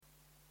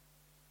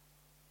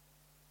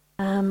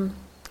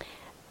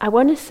I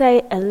want to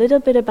say a little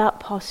bit about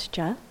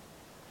posture,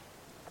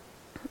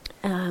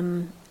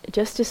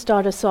 just to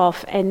start us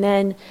off, and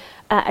then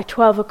at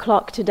 12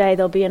 o'clock today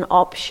there'll be an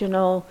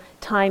optional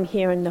time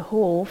here in the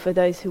hall for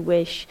those who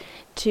wish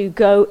to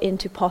go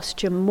into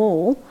posture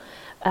more.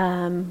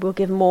 We'll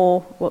give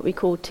more what we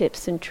call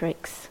tips and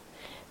tricks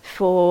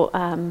for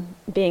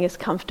being as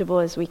comfortable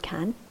as we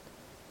can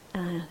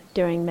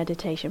during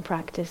meditation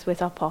practice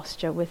with our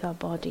posture, with our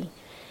body.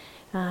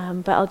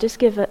 But I'll just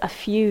give a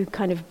few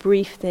kind of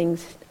brief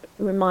things,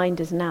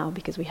 reminders now,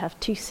 because we have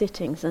 2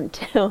 sittings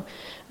until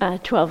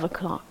 12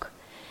 o'clock.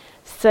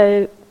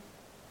 So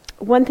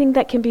one thing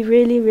that can be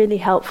really, really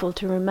helpful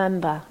to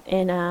remember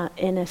in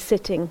a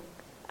sitting,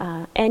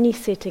 any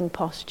sitting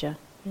posture,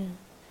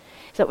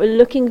 is that we're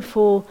looking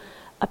for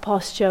a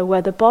posture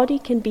where the body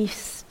can be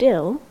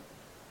still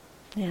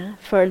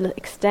for an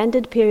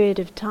extended period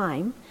of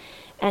time,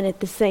 and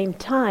at the same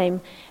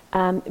time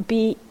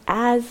be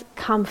as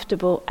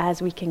comfortable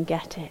as we can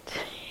get it.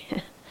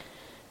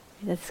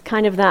 It's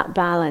kind of that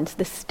balance,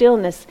 the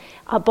stillness.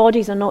 Our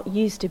bodies are not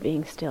used to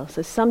being still,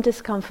 so some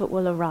discomfort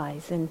will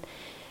arise, and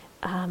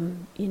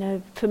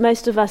for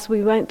most of us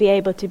we won't be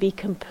able to be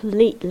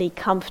completely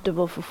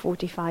comfortable for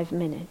 45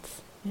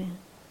 minutes.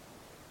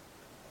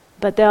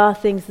 But there are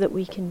things that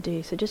we can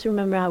do. So just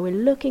remember how we're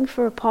looking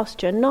for a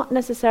posture, not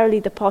necessarily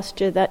the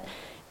posture that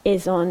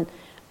is on,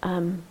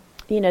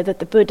 that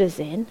the Buddha's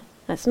in.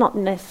 That's not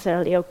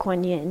necessarily O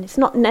Kuan Yin. It's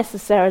not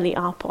necessarily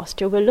our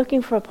posture. We're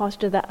looking for a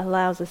posture that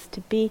allows us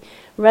to be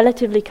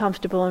relatively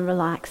comfortable and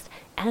relaxed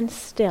and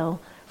still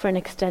for an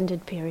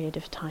extended period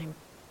of time.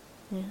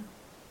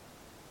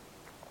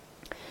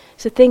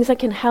 So things that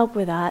can help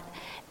with that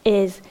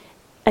is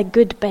a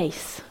good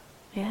base.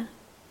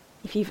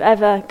 If you've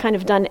ever kind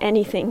of done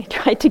anything,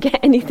 tried to get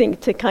anything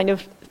to kind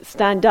of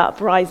stand up,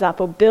 rise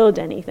up, or build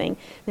anything,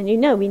 then you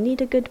know we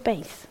need a good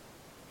base.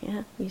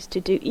 I used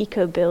to do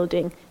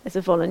eco-building as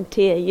a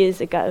volunteer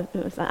years ago.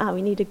 It was like,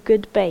 we need a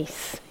good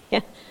base.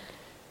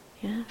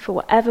 For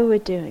whatever we're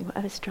doing,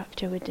 whatever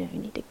structure we're doing, we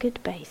need a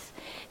good base.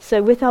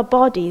 So with our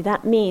body,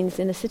 that means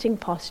in a sitting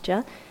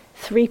posture,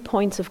 3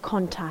 points of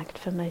contact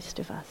for most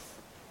of us.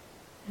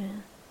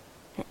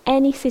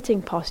 Any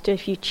sitting posture,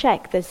 if you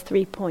check, there's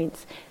 3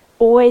 points.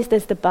 Always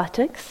there's the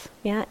buttocks,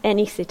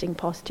 any sitting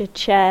posture,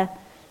 chair,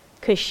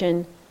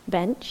 cushion,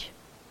 bench,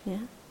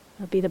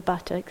 that'll be the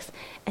buttocks.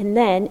 And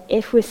then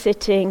if we're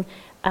sitting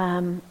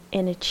in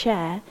a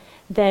chair,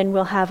 then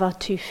we'll have our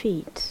 2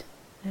 feet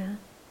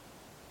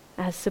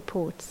as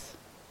supports.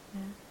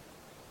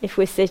 If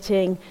we're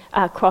sitting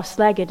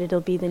cross-legged,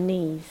 it'll be the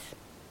knees.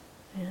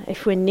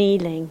 If we're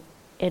kneeling,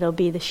 it'll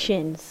be the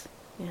shins.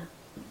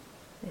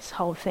 This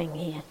whole thing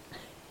here.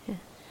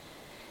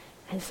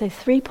 And so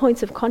 3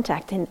 points of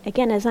contact. And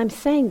again, as I'm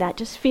saying that,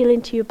 just feel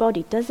into your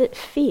body. Does it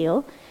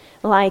feel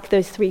like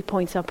those 3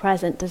 points are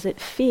present? Does it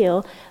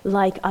feel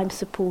like I'm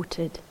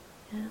supported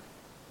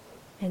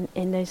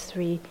in those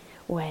 3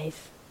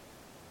 ways?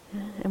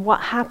 And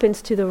what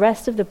happens to the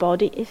rest of the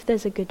body if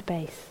there's a good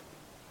base?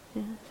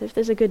 So if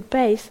there's a good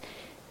base,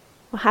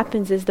 what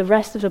happens is the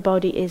rest of the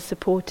body is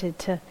supported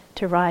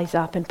to rise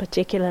up, and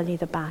particularly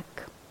the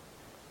back.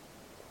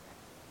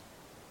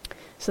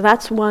 So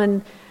that's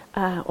one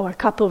or a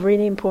couple of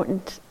really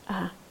important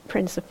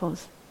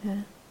principles.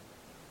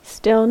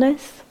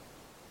 Stillness,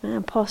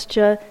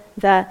 posture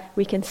that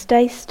we can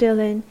stay still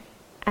in,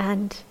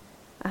 and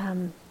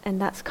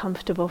that's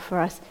comfortable for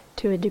us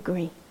to a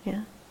degree.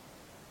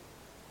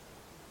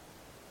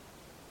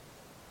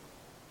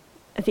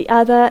 The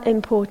other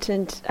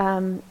important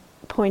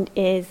point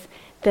is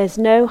there's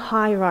no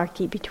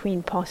hierarchy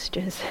between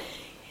postures.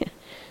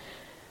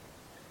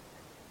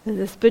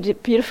 There's this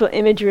beautiful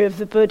imagery of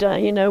the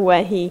Buddha,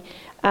 where he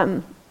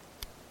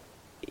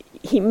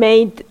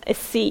made a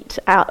seat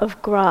out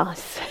of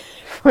grass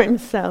for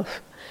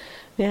himself.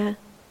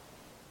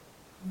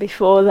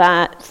 Before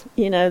that,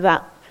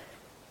 that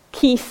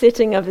key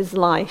sitting of his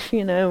life,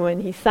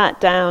 when he sat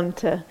down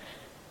to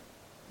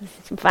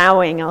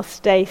vowing, I'll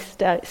stay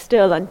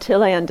still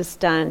until I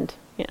understand,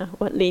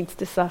 what leads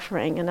to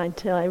suffering, and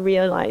until I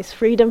realize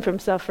freedom from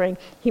suffering.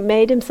 He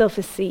made himself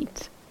a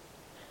seat,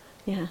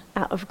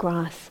 out of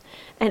grass.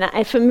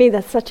 And for me,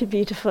 that's such a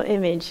beautiful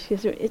image,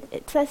 because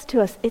it says to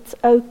us, it's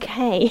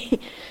okay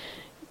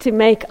to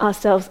make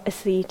ourselves a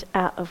seat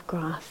out of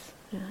grass.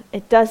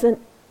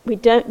 We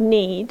don't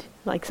need,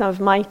 like some of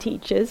my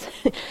teachers,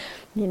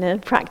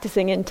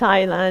 practicing in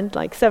Thailand,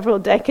 like several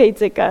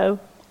decades ago,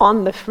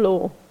 on the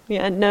floor,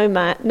 no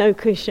mat, no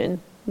cushion,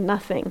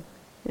 nothing.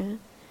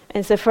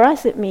 And so for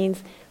us, it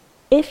means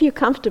if you're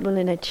comfortable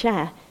in a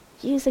chair,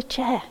 use a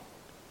chair.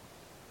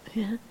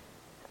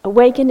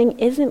 Awakening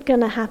isn't going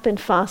to happen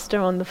faster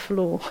on the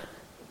floor.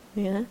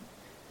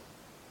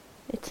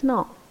 It's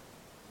not.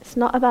 It's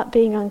not about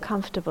being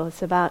uncomfortable.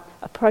 It's about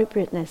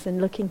appropriateness and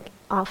looking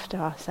after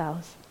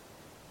ourselves.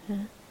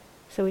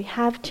 So we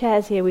have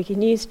chairs here. We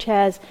can use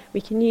chairs.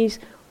 We can use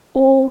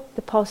all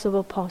the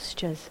possible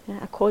postures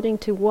according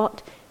to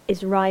what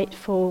is right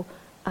for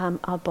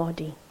our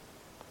body.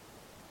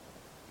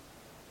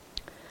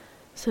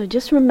 So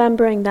just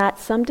remembering that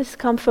some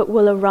discomfort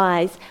will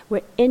arise,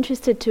 we're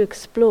interested to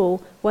explore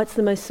what's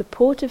the most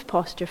supportive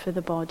posture for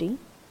the body.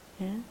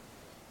 Yeah?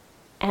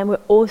 And we're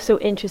also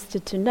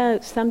interested to know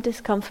some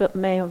discomfort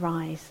may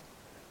arise.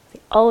 The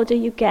older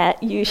you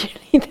get,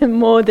 usually the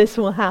more this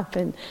will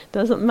happen.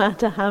 Doesn't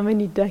matter how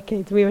many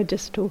decades. We were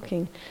just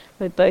talking,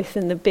 we're both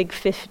in the big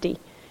 50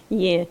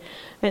 year.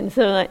 And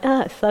so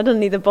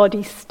suddenly the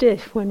body's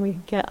stiff when we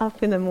get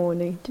up in the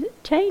morning.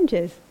 It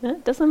changes.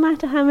 It doesn't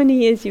matter how many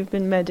years you've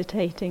been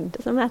meditating.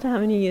 Doesn't matter how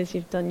many years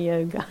you've done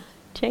yoga.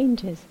 It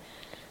changes.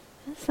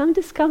 Some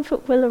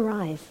discomfort will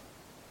arise.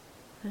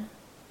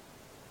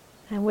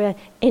 And we're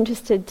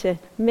interested to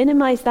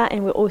minimize that,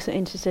 and we're also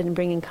interested in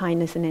bringing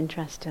kindness and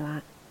interest to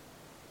that.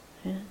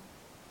 Yeah?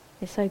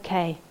 It's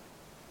okay.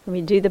 And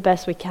we do the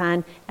best we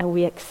can, and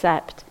we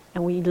accept,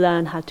 and we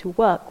learn how to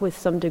work with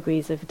some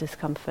degrees of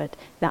discomfort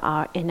that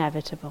are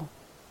inevitable.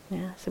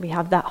 Yeah? So we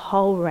have that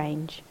whole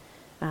range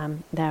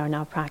there in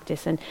our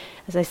practice. And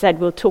as I said,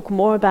 we'll talk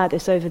more about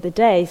this over the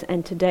days,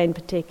 and today in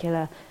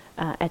particular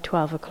at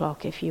 12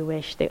 o'clock, if you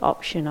wish, the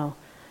optional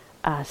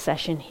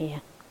session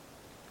here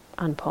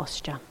on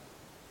posture.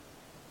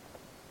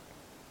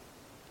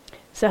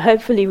 So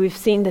hopefully we've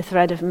seen the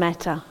thread of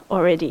metta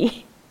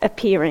already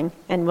appearing,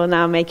 and we'll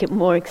now make it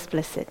more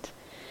explicit.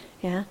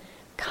 Yeah?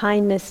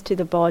 Kindness to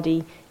the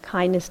body,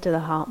 kindness to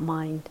the heart,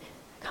 mind,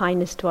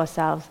 kindness to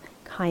ourselves,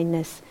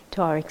 kindness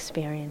to our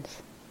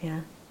experience.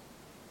 Yeah?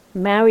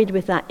 Married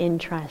with that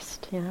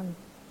interest. Yeah?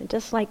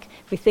 Just like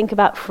if we think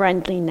about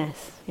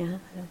friendliness, yeah?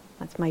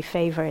 That's my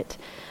favorite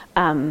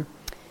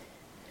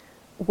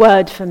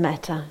word for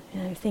metta.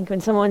 I think when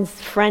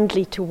someone's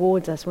friendly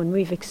towards us, when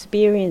we've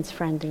experienced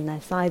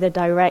friendliness, either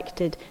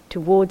directed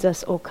towards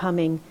us or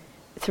coming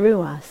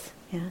through us,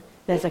 yeah,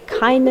 there's a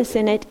kindness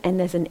in it and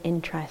there's an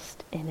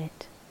interest in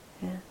it.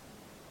 Yeah.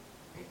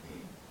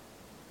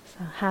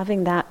 So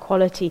having that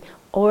quality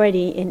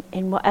already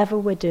in whatever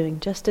we're doing,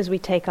 just as we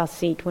take our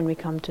seat when we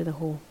come to the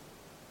hall.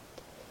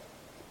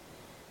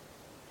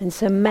 And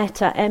so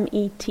metta,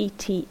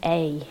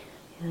 M-E-T-T-A,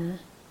 yeah,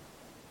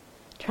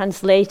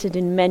 translated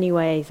in many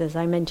ways, as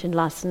I mentioned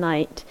last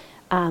night,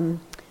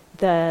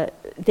 the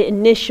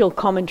initial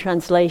common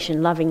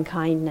translation, loving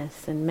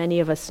kindness, and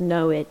many of us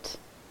know it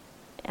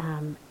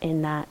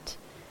in that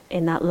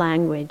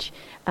language,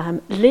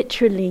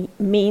 literally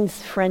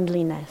means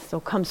friendliness, or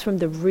comes from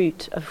the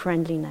root of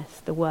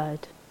friendliness, the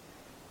word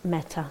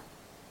metta.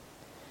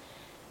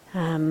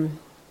 Some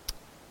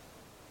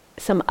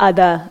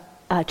other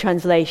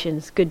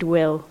translations,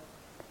 goodwill,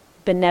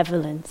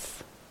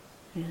 benevolence,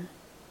 yeah.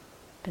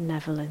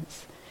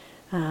 Benevolence,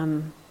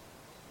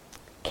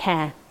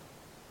 care.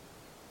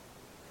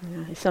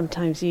 I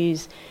sometimes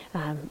use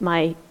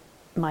my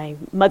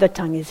mother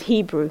tongue is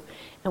Hebrew,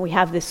 and we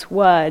have this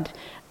word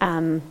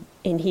in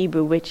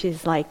Hebrew which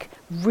is like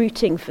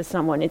rooting for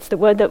someone. It's the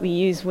word that we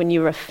use when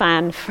you're a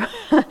fan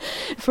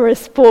for a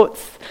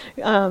sports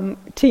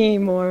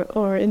team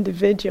or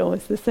individual.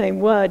 It's the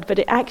same word, but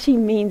it actually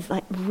means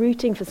like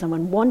rooting for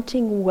someone,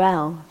 wanting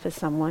well for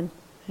someone.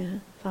 Yeah.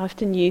 I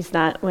often use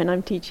that when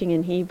I'm teaching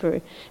in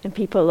Hebrew, and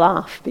people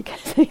laugh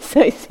because they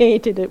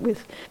associated it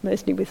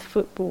mostly with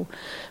football.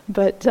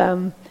 But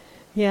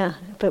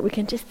but we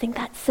can just think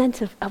that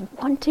sense of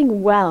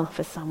wanting well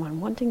for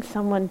someone, wanting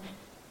someone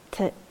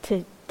to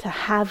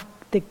have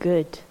the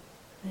good,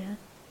 yeah,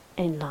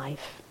 in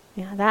life.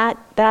 Yeah,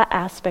 that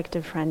aspect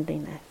of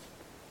friendliness.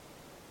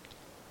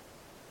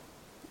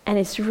 And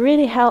it's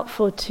really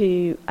helpful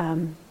to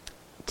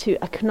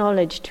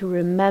acknowledge, to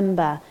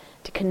remember,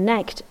 to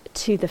connect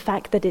to the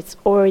fact that it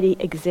already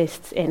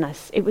exists in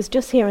us. It was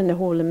just here in the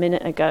hall a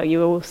minute ago, you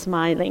were all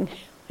smiling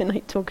when I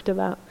talked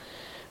about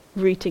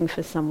rooting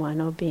for someone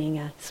or being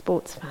a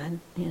sports fan,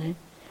 you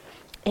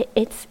know.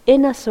 It's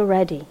in us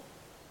already.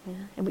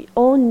 Yeah? And we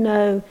all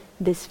know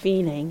this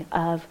feeling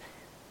of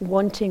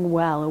wanting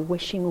well or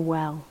wishing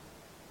well,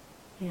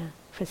 yeah,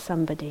 for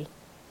somebody.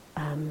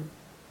 And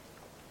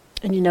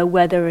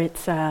whether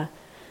it's the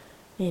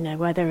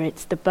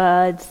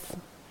birds,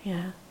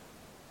 yeah,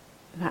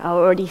 that are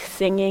already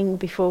singing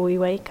before we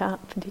wake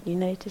up. Did you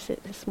notice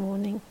it this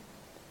morning?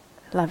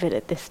 I love it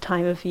at this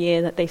time of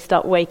year that they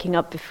start waking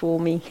up before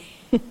me.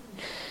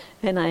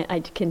 And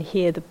I can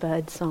hear the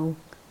bird song.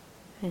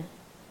 Yeah.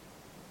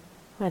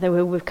 Whether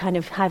we're kind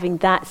of having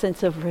that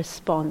sense of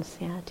response,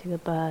 yeah, to the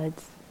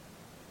birds.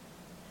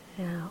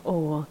 Yeah,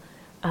 or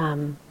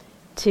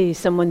to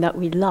someone that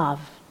we love,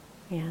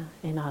 yeah,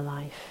 in our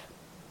life.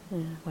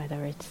 Yeah,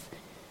 whether it's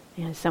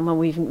someone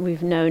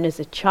we've known as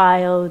a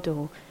child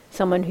or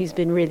someone who's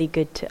been really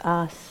good to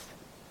us.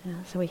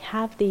 Yeah, so we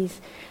have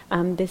these,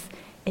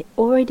 it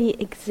already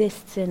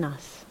exists in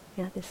us.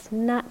 Yeah, this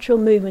natural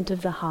movement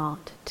of the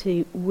heart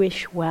to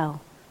wish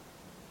well,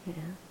 yeah,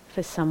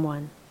 for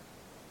someone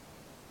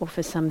or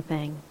for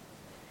something.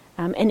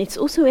 And it's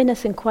also in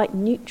us in quite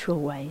neutral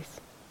ways.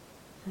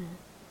 Yeah.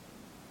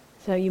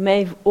 So you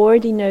may have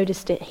already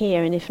noticed it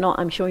here, and if not,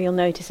 I'm sure you'll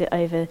notice it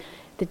over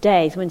the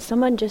days when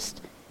someone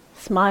just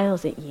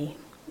smiles at you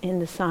in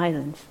the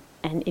silence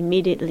and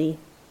immediately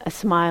a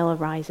smile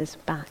arises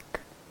back.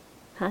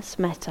 That's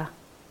metta.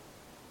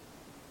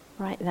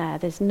 Right there.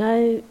 There's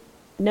no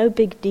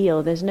big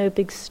deal. There's no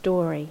big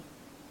story.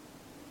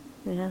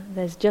 Yeah?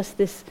 There's just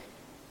this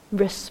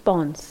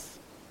response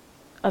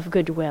of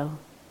goodwill,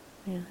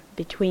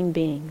 between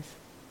beings.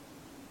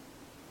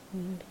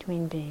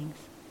 Between beings.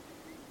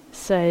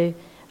 So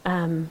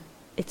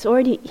it's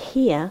already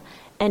here,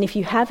 and if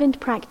you haven't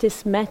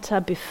practiced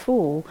metta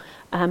before,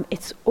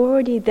 it's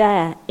already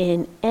there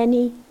in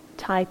any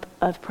type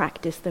of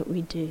practice that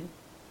we do.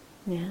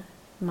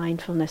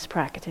 Mindfulness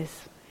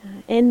practice.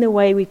 In the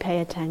way we pay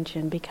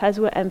attention, because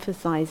we're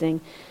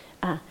emphasizing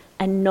a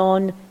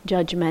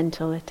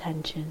non-judgmental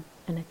attention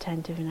and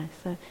attentiveness.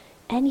 So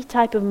any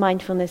type of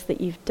mindfulness that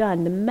you've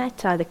done, the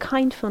metta, the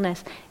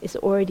kindfulness, is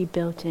already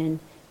built in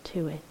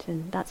to it.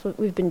 And that's what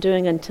we've been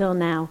doing until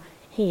now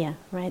here,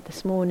 right?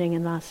 This morning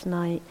and last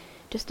night.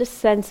 Just a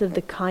sense of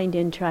the kind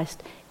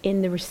interest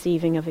in the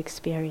receiving of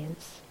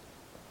experience.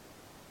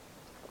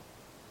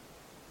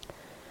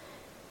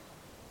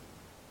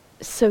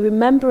 So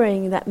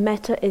remembering that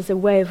metta is a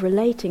way of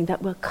relating,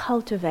 that we're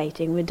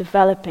cultivating, we're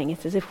developing.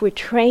 It's as if we're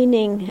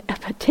training a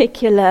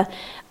particular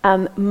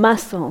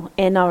muscle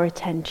in our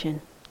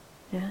attention.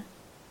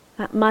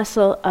 That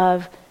muscle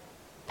of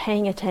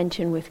paying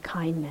attention with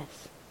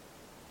kindness.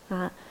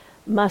 That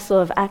muscle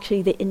of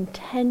actually the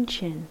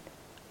intention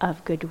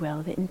of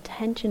goodwill, the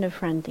intention of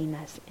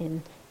friendliness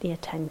in the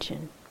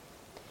attention.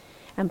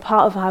 And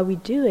part of how we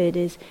do it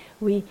is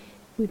we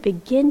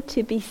begin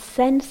to be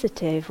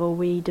sensitive, or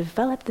we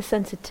develop the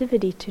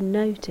sensitivity to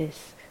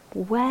notice,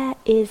 where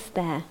is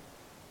there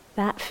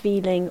that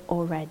feeling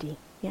already?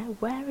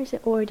 Where is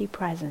it already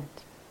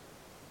present?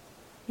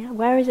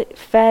 Where is it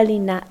fairly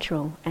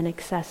natural and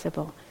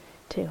accessible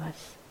to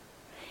us?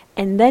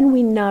 And then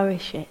we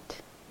nourish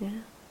it.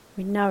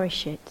 We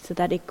nourish it so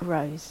that it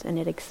grows and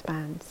it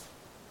expands.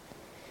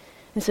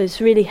 And so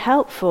it's really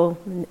helpful,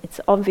 and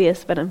it's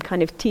obvious, but I'm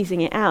kind of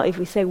teasing it out. If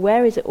we say,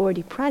 where is it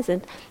already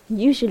present?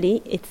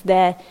 Usually it's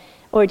there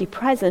already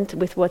present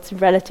with what's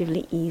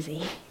relatively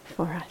easy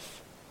for us.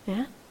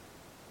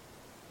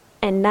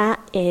 And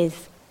that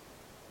is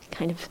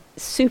kind of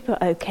super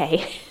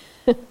okay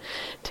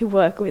to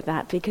work with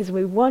that, because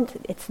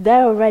it's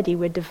there already.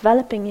 We're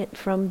developing it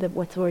from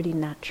what's already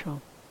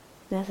natural.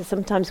 So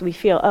sometimes we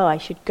feel, I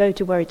should go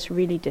to where it's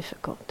really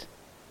difficult.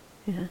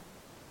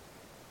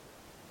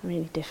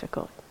 Really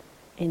difficult.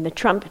 In the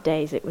Trump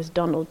days, it was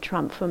Donald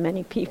Trump for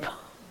many people.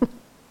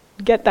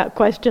 Get that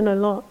question a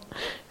lot.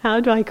 How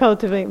do I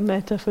cultivate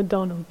metta for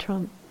Donald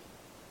Trump?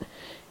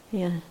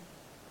 And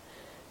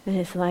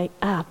it's like,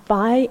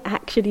 by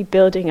actually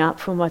building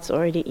up from what's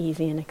already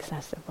easy and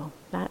accessible.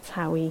 That's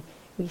how we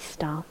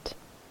start.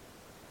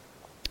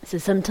 So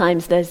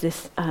sometimes there's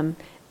this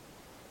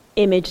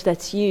image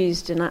that's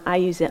used, and I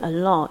use it a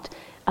lot,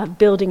 of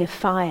building a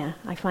fire.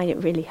 I find it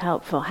really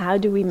helpful. How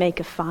do we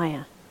make a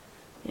fire?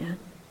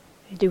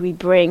 Do we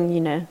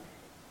bring,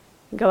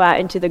 go out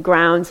into the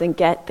grounds and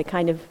get the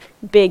kind of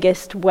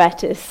biggest,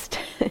 wettest,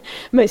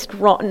 most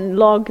rotten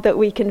log that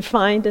we can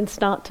find and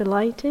start to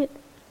light it?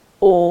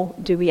 Or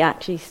do we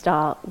actually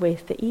start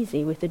with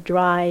the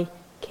dry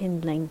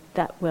kindling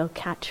that will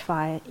catch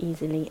fire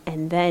easily,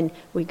 and then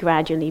we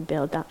gradually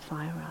build that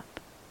fire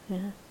up?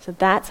 So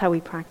that's how we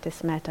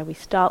practice metta. We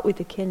start with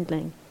the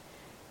kindling.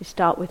 We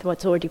start with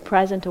what's already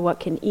present, or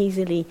what can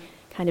easily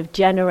kind of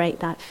generate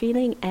that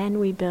feeling, and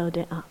we build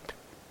it up.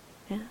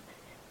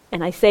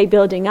 And I say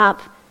building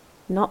up,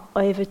 not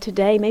over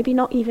today, maybe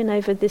not even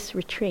over this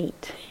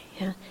retreat,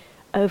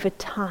 over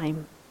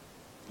time.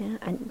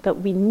 But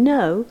we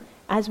know,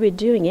 as we're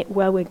doing it,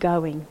 where we're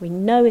going. We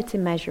know it's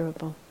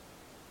immeasurable.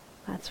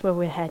 That's where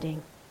we're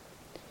heading.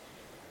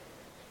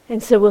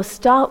 And so we'll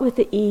start with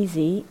the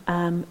easy,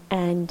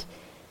 and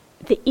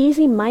the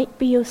easy might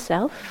be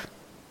yourself.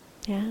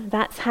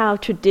 That's how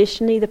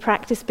traditionally the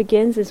practice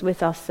begins, is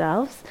with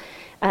ourselves.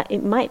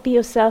 It might be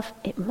yourself,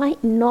 it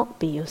might not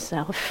be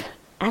yourself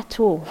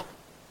at all.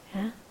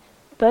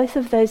 Both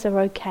of those are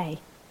okay.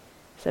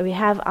 So we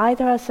have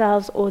either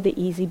ourselves or the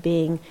easy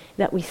being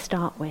that we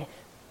start with.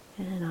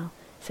 And I'll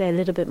say a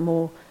little bit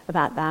more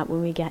about that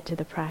when we get to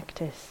the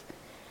practice.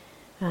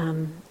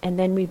 And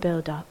then we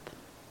build up.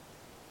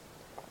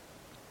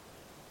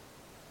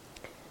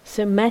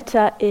 So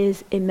metta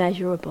is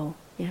immeasurable,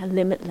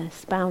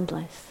 limitless,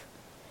 boundless.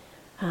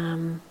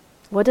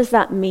 What does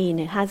that mean?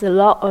 It has a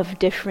lot of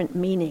different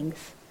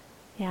meanings,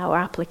 or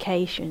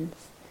applications.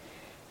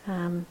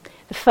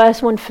 The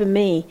first one for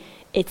me,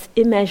 it's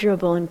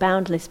immeasurable and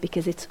boundless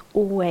because it's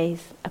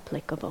always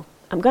applicable.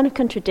 I'm going to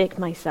contradict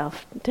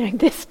myself during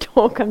this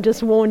talk, I'm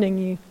just warning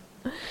you.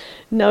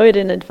 Know it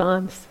in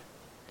advance.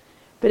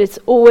 But it's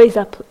always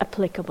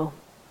applicable.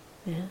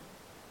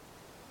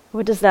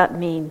 What does that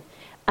mean?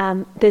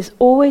 There's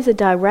always a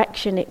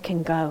direction it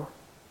can go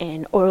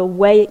in, or a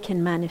way it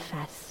can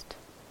manifest.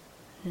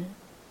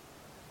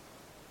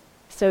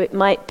 So it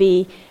might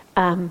be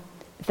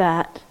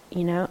that,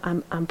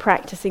 I'm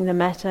practicing the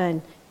metta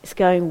and it's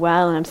going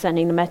well, and I'm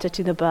sending the metta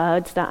to the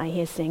birds that I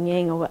hear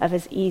singing, or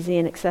whatever's easy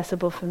and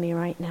accessible for me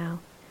right now.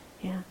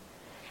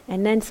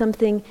 And then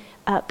something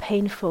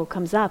painful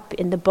comes up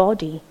in the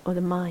body or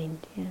the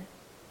mind. Yeah.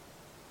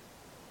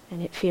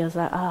 And it feels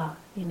like,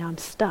 I'm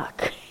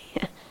stuck.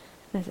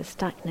 There's a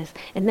stuckness.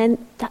 And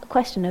then that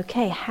question,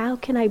 okay, how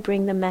can I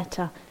bring the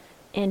metta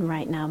in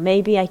right now?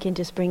 Maybe I can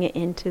just bring it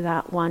into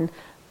that one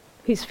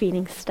who's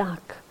feeling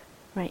stuck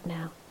right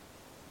now.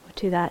 Or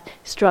to that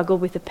struggle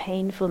with the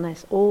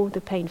painfulness, or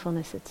the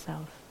painfulness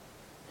itself.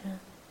 Yeah.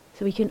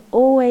 So we can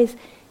always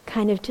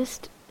kind of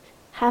just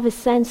have a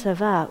sense of,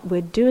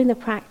 we're doing the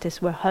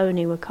practice, we're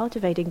honing, we're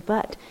cultivating,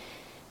 but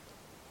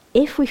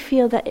if we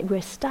feel that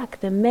we're stuck,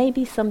 there may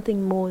be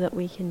something more that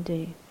we can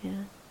do.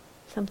 Yeah?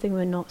 Something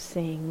we're not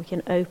seeing. We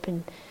can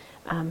open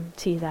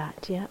to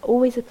that. Yeah?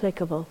 Always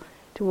applicable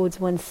towards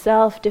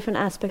oneself, different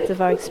aspects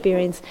of our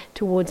experience,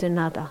 towards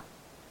another.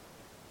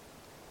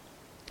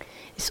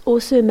 It's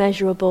also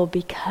measurable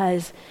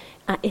because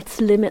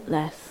it's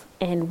limitless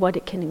in what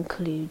it can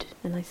include.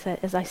 And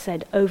as I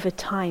said, over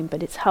time,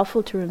 but it's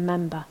helpful to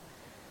remember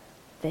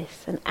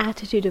this, an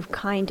attitude of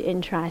kind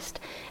interest,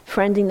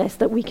 friendliness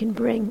that we can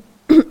bring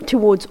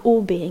towards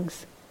all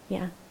beings,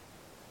 yeah,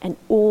 and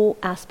all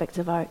aspects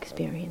of our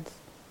experience,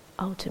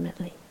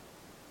 ultimately,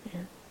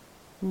 yeah,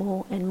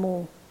 more and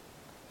more.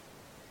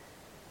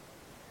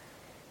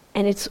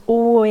 And it's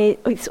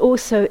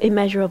also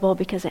immeasurable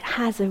because it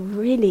has a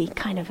really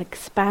kind of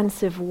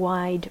expansive,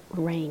 wide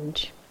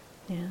range,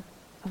 yeah,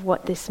 of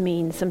what this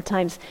means.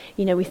 Sometimes,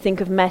 we think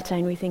of metta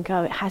and we think,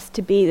 it has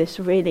to be this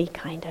really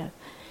kind of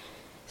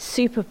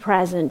super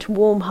present,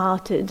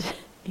 warm-hearted,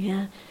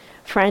 yeah,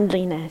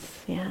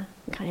 friendliness, yeah,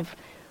 kind of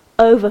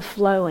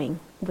overflowing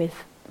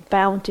with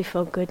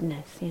bountiful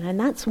goodness, and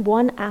that's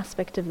one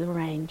aspect of the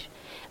range.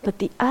 But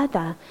the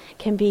other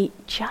can be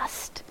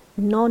just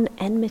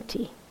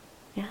non-enmity,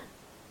 yeah,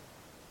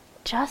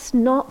 just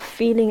not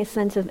feeling a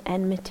sense of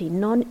enmity,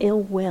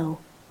 non-ill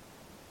will,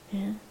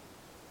 yeah.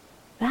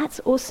 That's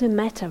also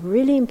metta,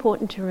 really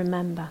important to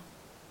remember.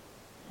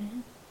 Yeah?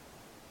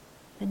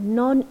 A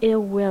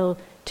non-ill will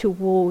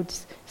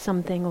towards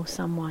something or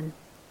someone.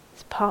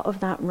 It's part of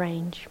that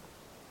range.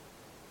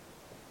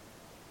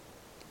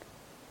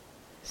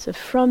 So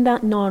from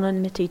that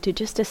non-enmity to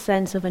just a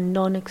sense of a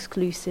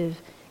non-exclusive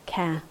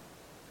care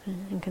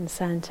and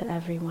concern to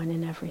everyone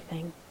and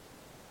everything.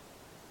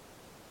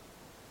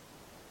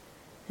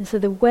 And so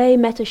the way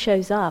metta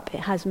shows up,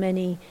 it has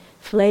many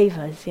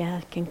flavors, yeah.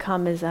 It can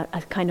come as a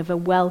kind of a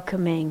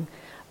welcoming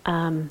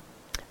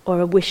or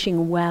a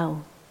wishing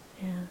well,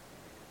 yeah.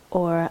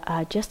 Or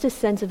just a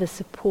sense of a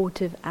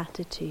supportive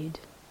attitude.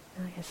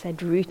 Like I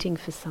said, rooting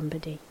for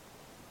somebody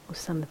or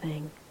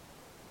something.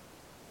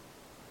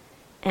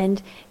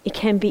 And it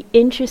can be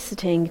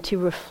interesting to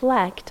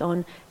reflect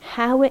on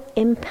how it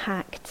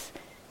impacts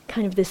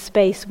kind of the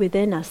space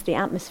within us, the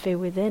atmosphere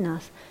within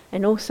us,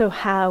 and also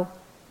how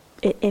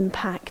it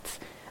impacts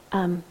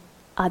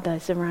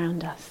others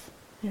around us.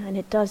 Yeah, and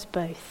it does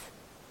both.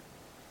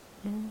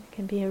 Yeah, it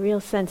can be a real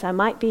sense. I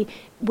might be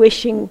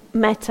wishing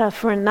metta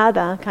for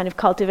another, kind of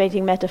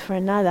cultivating metta for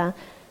another,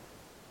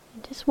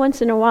 just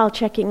once in a while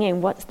checking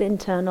in, what's the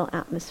internal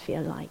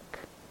atmosphere like?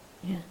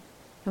 Yeah.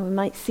 And we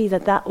might see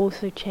that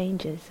also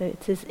changes. So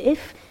it's as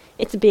if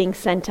it's being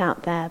sent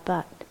out there,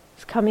 but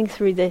it's coming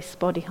through this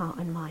body, heart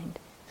and mind.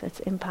 So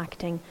it's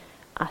impacting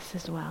us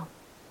as well.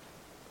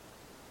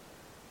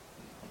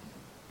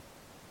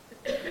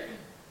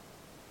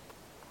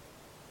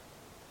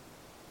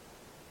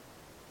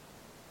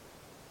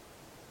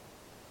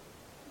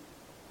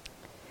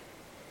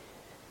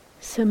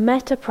 So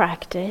metta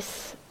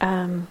practice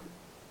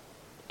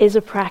is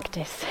a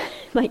practice,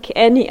 like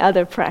any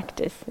other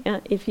practice. Yeah?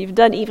 If you've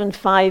done even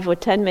 5 or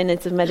 10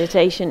 minutes of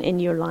meditation in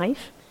your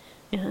life,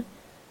 yeah,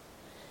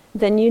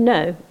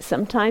 then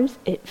sometimes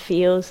it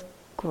feels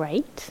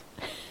great,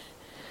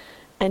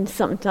 and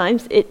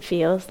sometimes it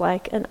feels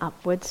like an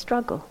upward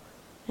struggle.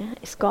 Yeah?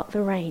 It's got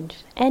the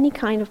range. Any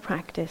kind of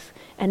practice.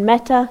 And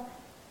metta,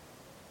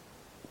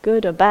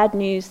 good or bad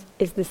news,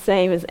 is the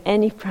same as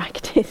any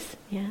practice.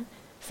 Yeah?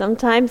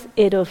 Sometimes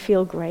it'll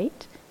feel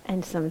great,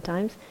 and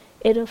sometimes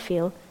it'll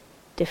feel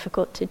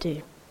difficult to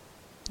do.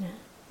 Yeah.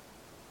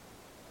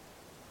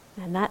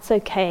 And that's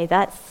okay.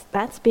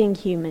 That's being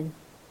human.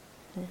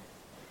 Yeah.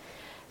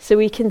 So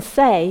we can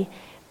say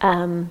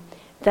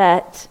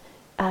that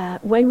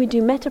when we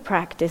do metta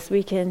practice,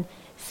 we can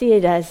see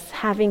it as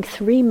having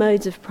 3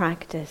 modes of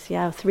practice.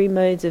 Yeah, 3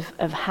 modes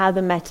of how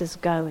the metta's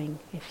going,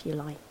 if you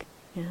like.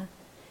 Yeah.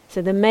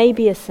 So there may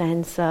be a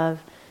sense of,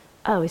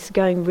 it's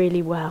going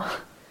really well.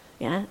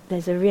 Yeah,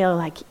 there's a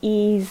real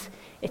ease,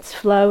 it's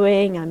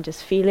flowing, I'm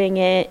just feeling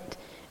it,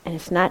 and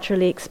it's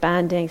naturally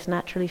expanding, it's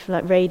naturally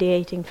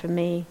radiating for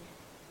me.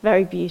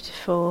 Very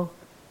beautiful,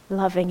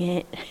 loving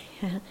it.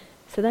 Yeah.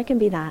 So that can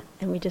be that,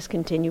 and we just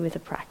continue with the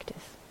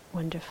practice.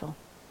 Wonderful.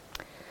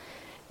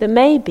 There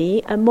may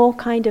be a more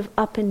kind of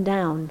up and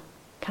down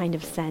kind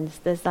of sense.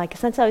 There's a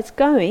sense, it's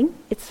going,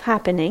 it's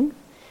happening,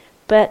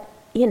 but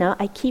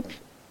I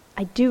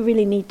do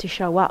really need to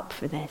show up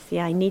for this.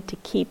 Yeah, I need to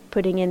keep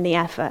putting in the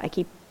effort. I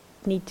keep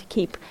need to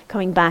keep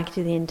coming back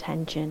to the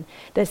intention.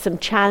 There's some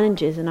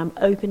challenges, and I'm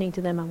opening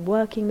to them. I'm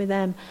working with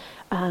them,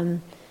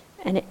 and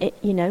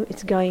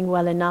it's going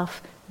well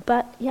enough.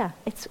 But yeah,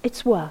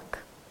 it's work.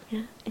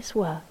 Yeah, it's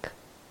work.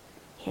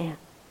 Yeah,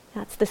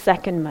 that's the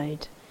second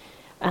mode.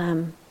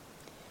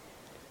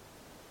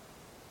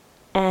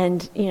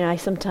 And I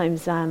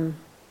sometimes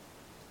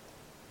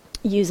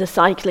use a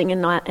cycling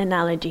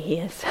analogy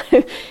here.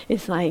 So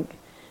it's like,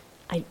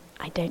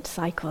 I don't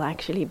cycle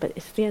actually, but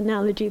it's the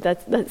analogy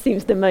that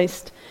seems the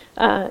most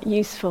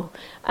useful.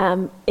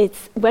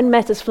 It's when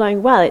Metta's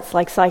flowing well, it's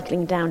like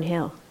cycling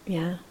downhill.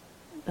 Yeah,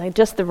 like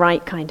just the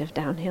right kind of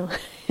downhill,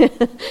 and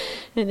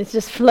it's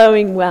just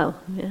flowing well.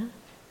 Yeah.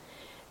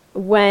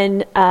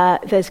 When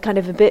there's kind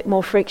of a bit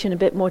more friction, a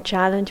bit more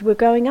challenge, we're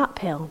going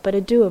uphill, but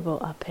a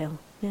doable uphill.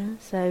 Yeah.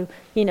 So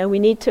we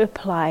need to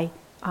apply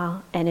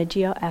our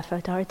energy, our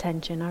effort, our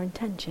attention, our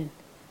intention,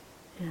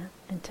 yeah,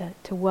 and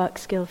to work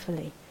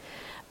skillfully.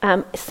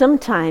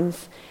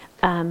 Sometimes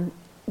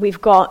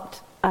we've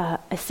got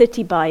a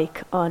city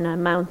bike on a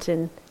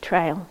mountain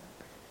trail.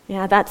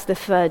 Yeah, that's the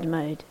third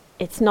mode.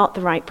 It's not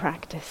the right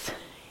practice.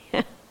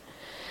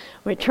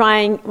 We're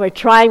trying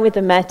with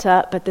the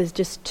metta, but there's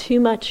just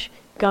too much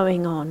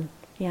going on.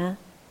 Yeah,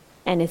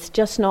 and it's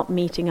just not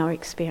meeting our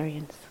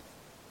experience.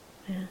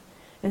 Yeah.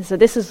 And so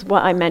this is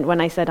what I meant when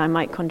I said I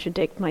might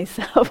contradict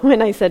myself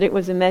when I said it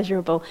was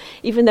immeasurable.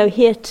 Even though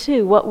here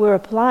too, what we're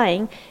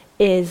applying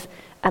is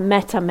a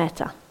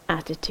metta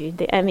attitude,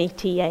 the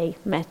META,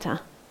 metta.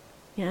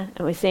 Yeah?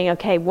 And we're saying,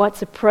 okay,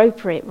 what's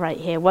appropriate right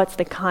here? What's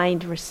the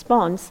kind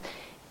response?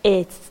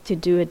 It's to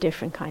do a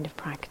different kind of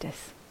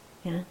practice.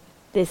 Yeah?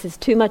 This is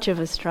too much of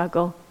a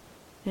struggle.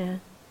 Yeah?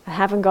 I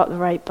haven't got the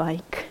right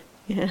bike,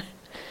 yeah,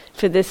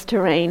 for this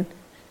terrain.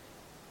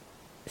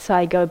 So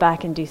I go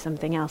back and do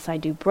something else. I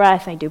do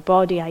breath, I do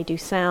body, I do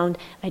sound.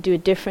 I do a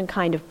different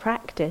kind of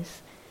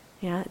practice,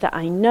 yeah, that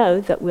I know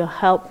that will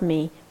help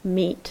me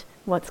meet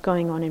what's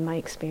going on in my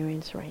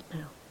experience right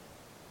now.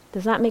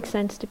 Does that make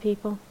sense to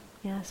people?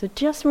 Yeah. So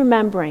just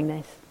remembering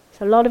this.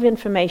 It's a lot of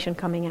information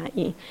coming at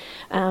you,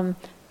 but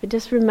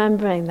just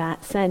remembering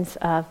that sense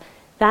of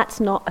that's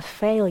not a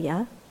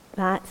failure.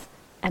 That's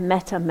a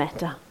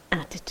metta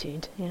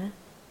attitude. Yeah.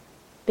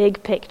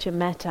 Big picture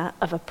metta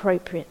of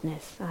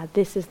appropriateness.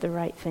 This is the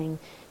right thing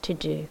to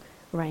do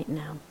right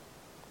now.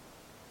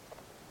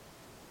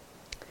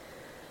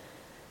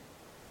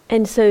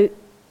 And so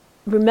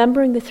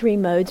remembering the three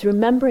modes,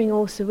 remembering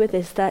also with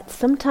this that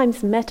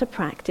sometimes metta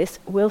practice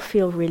will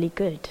feel really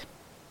good.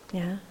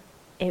 Yeah,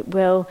 it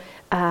will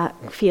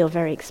feel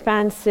very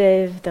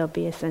expansive. There'll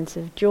be a sense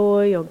of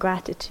joy or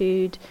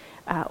gratitude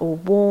or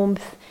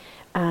warmth.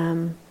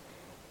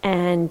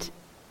 And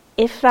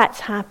if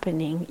that's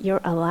happening,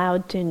 you're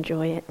allowed to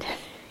enjoy it.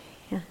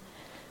 Yeah.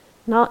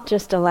 Not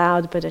just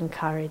allowed, but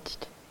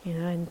encouraged.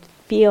 And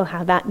feel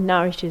how that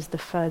nourishes the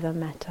further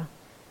metta.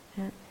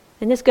 Yeah.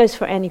 And this goes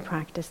for any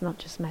practice, not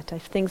just metta.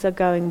 If things are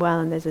going well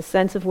and there's a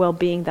sense of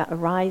well-being that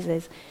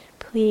arises,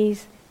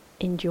 please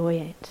enjoy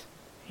it.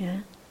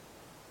 Yeah.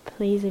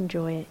 Please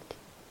enjoy it.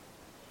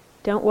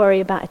 Don't worry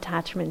about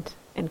attachment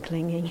and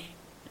clinging.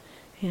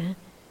 Yeah.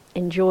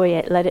 Enjoy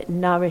it. Let it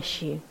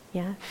nourish you.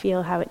 Yeah,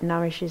 feel how it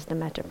nourishes the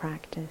metta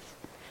practice.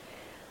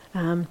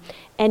 And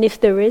if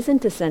there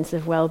isn't a sense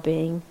of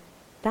well-being,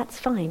 that's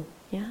fine.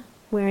 Yeah,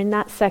 we're in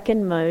that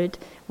second mode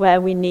where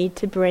we need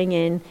to bring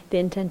in the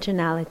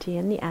intentionality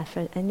and the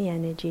effort and the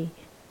energy.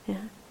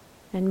 Yeah,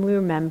 and we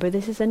remember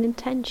this is an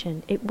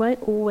intention. It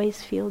won't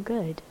always feel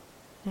good.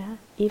 Yeah,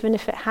 even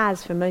if it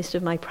has for most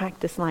of my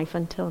practice life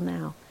until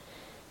now.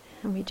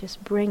 And we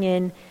just bring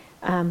in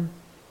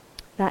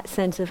that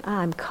sense of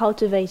I'm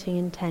cultivating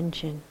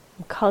intention.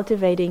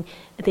 Cultivating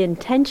the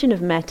intention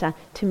of metta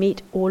to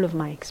meet all of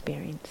my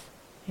experience,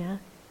 yeah,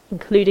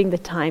 including the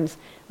times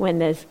when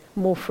there's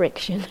more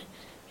friction,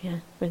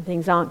 yeah, when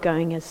things aren't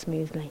going as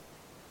smoothly.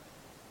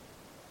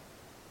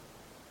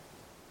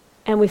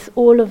 And with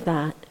all of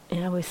that,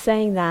 we're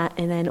saying that,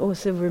 and then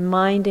also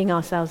reminding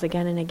ourselves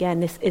again and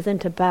again, this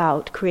isn't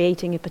about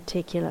creating a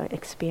particular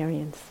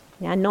experience,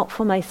 yeah, not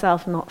for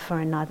myself, not for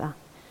another.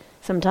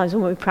 Sometimes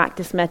when we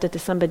practice metta to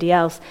somebody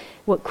else,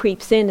 what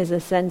creeps in is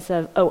a sense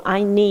of,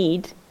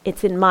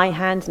 it's in my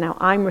hands now,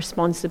 I'm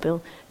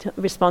responsible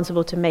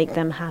to make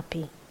them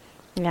happy,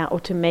 yeah, or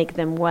to make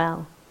them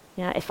well.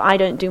 Yeah, if I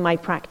don't do my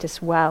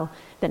practice well,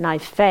 then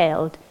I've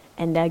failed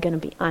and they're going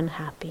to be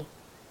unhappy.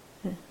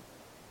 Yeah.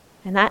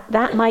 And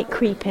that might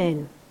creep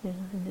in. Yeah.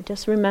 And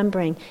just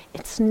remembering,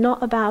 it's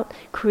not about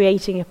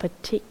creating a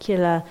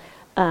particular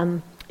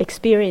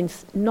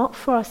experience, not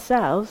for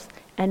ourselves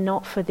and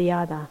not for the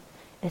other.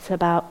 It's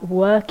about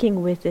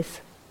working with this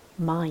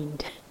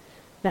mind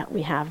that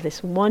we have,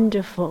 this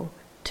wonderful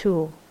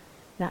tool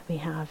that we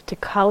have to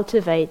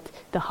cultivate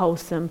the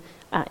wholesome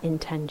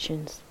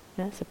intentions.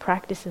 Yeah, it's a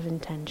practice of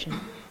intention.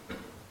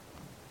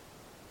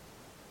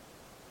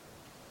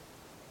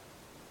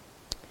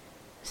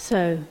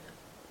 So,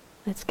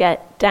 let's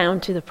get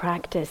down to the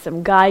practice,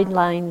 some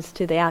guidelines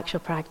to the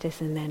actual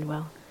practice, and then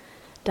we'll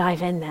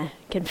dive in there.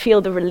 You can feel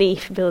the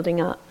relief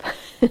building up.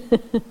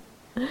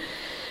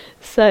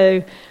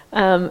 So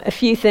a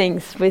few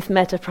things with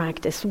metta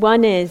practice.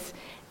 One is,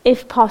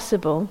 if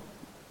possible,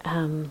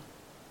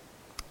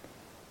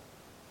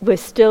 we're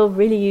still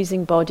really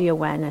using body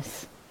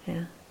awareness.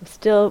 Yeah? We're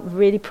still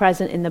really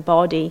present in the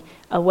body,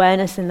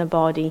 awareness in the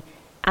body,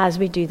 as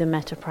we do the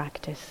metta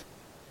practice.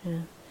 Yeah?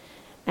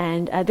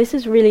 And this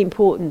is really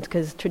important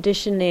because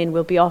traditionally, and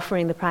we'll be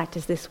offering the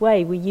practice this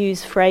way, we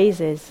use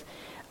phrases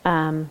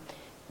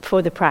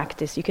for the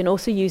practice. You can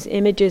also use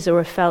images or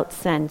a felt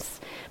sense.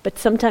 But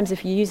sometimes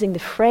if you're using the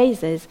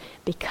phrases,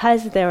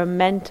 because they're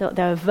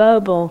a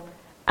verbal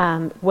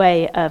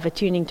way of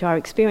attuning to our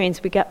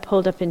experience, we get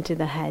pulled up into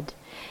the head.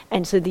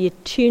 And so the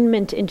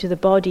attunement into the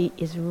body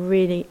is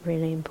really,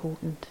 really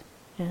important.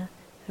 Yeah?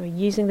 So we're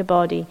using the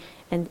body,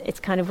 and it's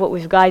kind of what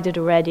we've guided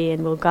already,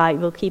 and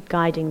we'll keep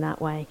guiding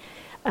that way.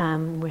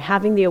 We're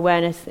having the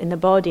awareness in the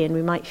body, and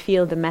we might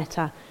feel the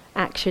metta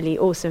actually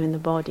also in the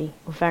body,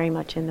 or very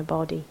much in the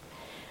body.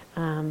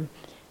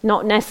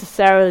 Not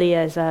necessarily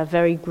as a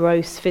very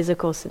gross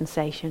physical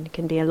sensation. It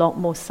can be a lot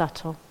more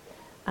subtle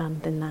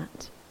than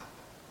that.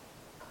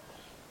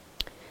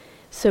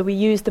 So we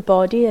use the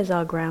body as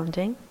our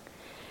grounding.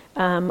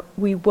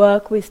 We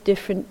work with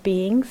different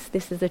beings.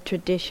 This is a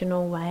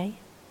traditional way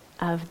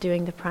of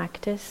doing the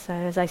practice. So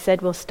as I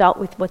said, we'll start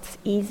with what's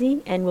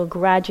easy, and we'll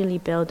gradually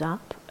build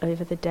up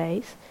over the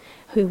days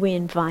who we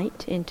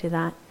invite into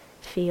that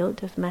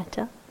field of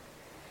metta.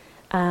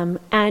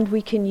 And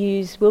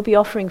we'll be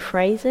offering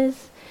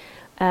phrases,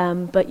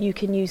 but you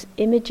can use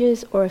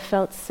images or a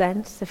felt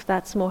sense if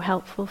that's more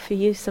helpful for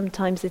you.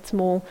 Sometimes it's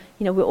more,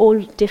 we're all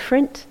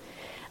different.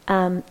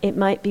 It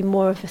might be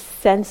more of a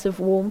sense of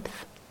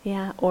warmth,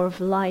 or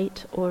of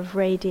light, or of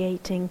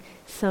radiating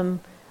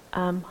some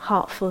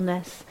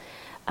heartfulness.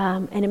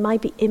 And it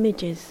might be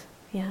images.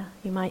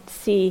 You might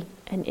see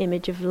an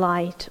image of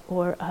light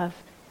or of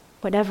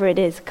whatever it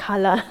is,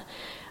 color,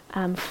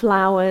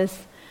 flowers,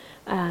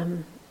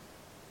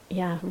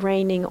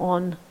 raining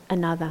on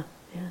another.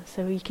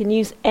 So you can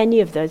use any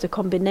of those, a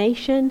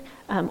combination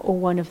or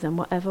one of them,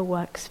 whatever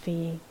works for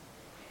you.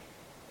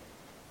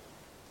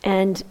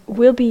 And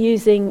we'll be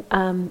using,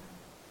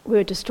 we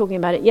were just talking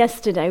about it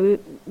yesterday,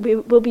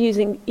 we'll be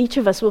using, each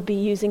of us will be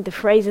using the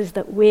phrases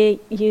that we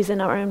use in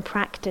our own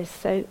practice.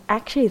 So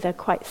actually they're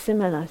quite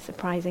similar,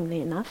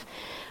 surprisingly enough.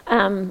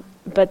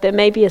 But there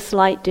may be a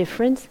slight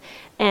difference.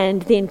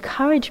 And the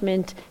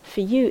encouragement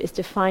for you is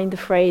to find the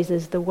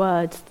phrases, the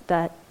words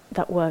that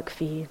work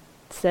for you.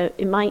 So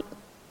it might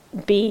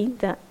be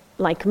that,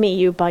 like me,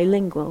 you're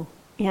bilingual.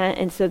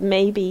 And so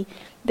maybe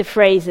the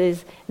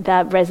phrases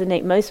that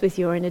resonate most with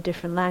you are in a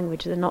different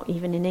language. They're not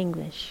even in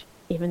English,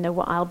 even though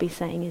what I'll be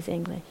saying is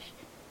English.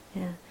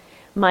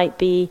 Might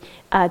be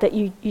that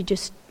you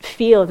just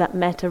feel that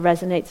metta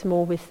resonates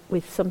more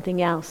with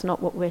something else,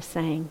 not what we're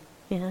saying.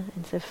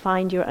 And so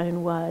find your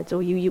own words,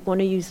 or you want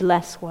to use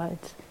less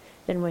words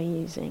than we're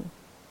using,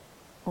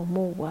 or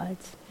more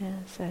words.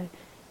 So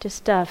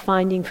just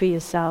finding for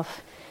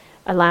yourself,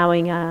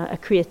 allowing a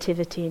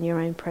creativity in your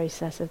own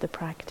process of the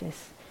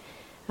practice.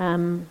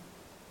 And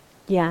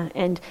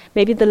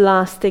maybe the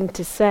last thing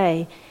to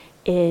say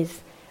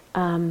is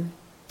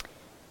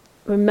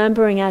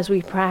remembering as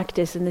we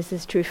practice, and this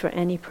is true for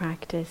any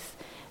practice,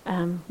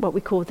 what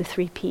we call the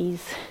 3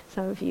 Ps.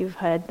 Some of you have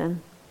heard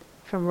them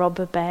from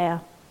Robert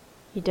Baer.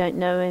 You don't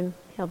know him,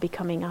 he'll be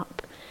coming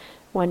up.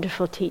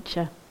 Wonderful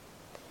teacher.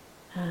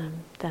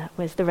 That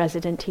was the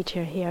resident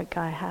teacher here at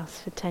Gaia House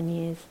for 10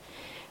 years.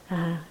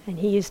 And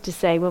he used to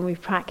say, when we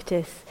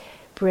practice,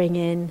 bring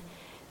in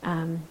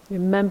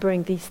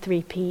remembering these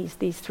 3 Ps,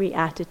 these 3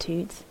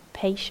 attitudes.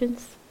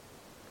 Patience.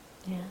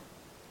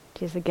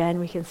 Because again,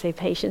 we can say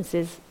patience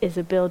is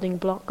a building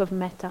block of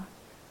metta.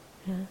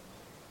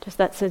 Just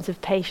that sense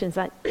of patience,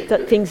 that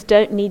things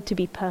don't need to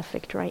be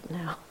perfect right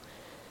now.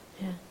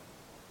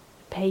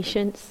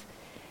 Patience,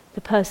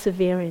 the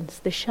perseverance,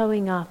 the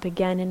showing up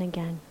again and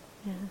again.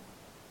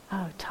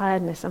 Oh,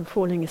 tiredness, I'm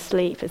falling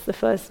asleep. It's the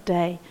first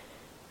day.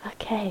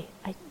 Okay,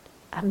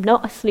 I'm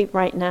not asleep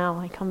right now.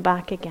 I come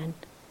back again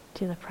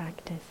to the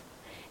practice.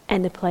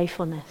 And the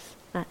playfulness,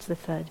 that's the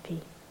 3rd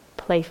P.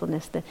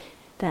 Playfulness,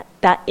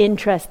 that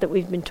interest that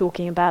we've been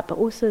talking about, but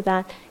also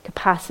that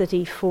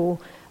capacity for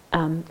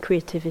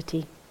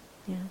creativity.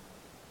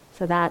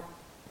 So that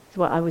is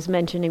what I was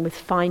mentioning with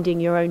finding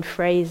your own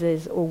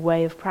phrases or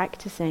way of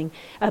practicing,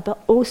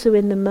 but also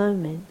in the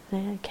moment.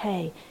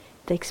 Okay,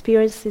 the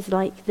experience is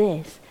like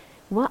this.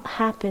 What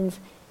happens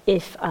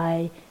if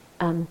I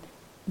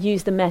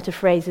use the metta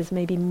phrases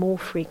maybe more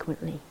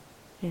frequently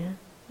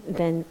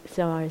than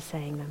Zohar is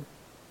saying them?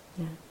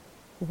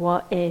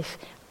 What if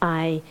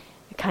I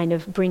kind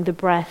of bring the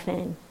breath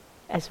in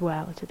as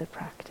well to the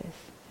practice?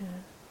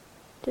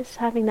 Just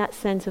having that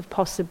sense of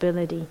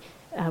possibility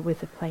with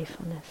the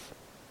playfulness.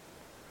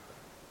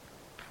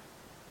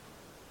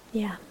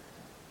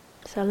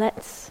 So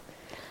let's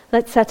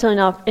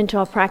settle into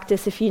our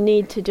practice. If you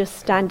need to just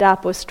stand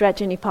up or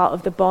stretch any part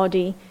of the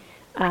body,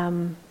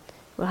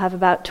 we'll have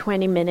about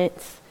 20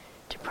 minutes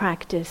to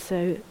practice,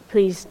 so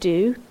please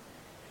do.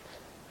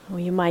 Or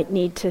you might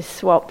need to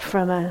swap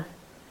from a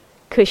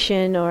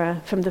cushion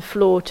or from the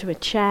floor to a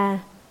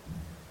chair,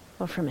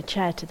 or from a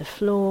chair to the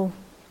floor.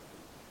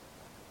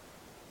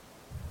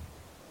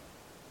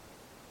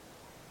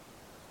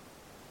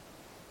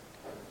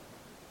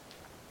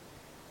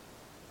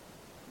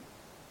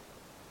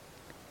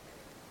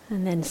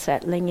 And then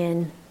settling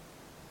in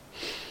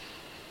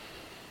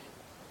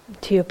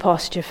to your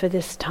posture for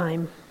this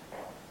time.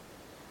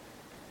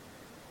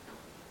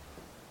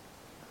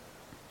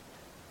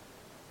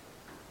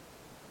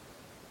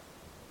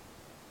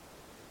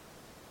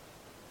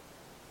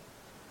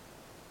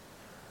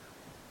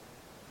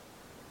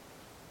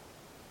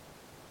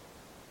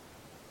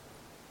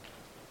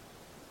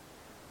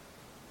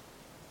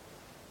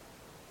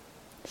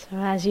 So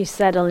as you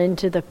settle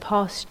into the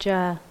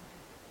posture,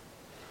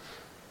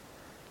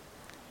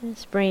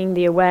 just bring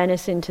the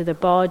awareness into the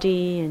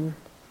body and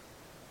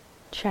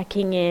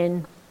checking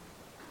in.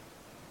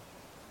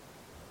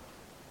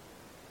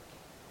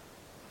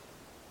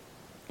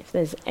 If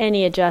there's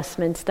any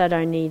adjustments that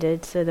are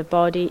needed, so the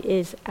body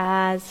is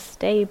as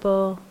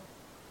stable,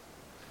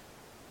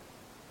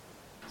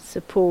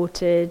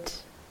 supported,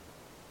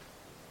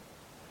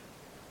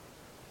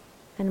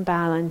 and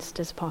balanced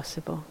as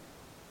possible.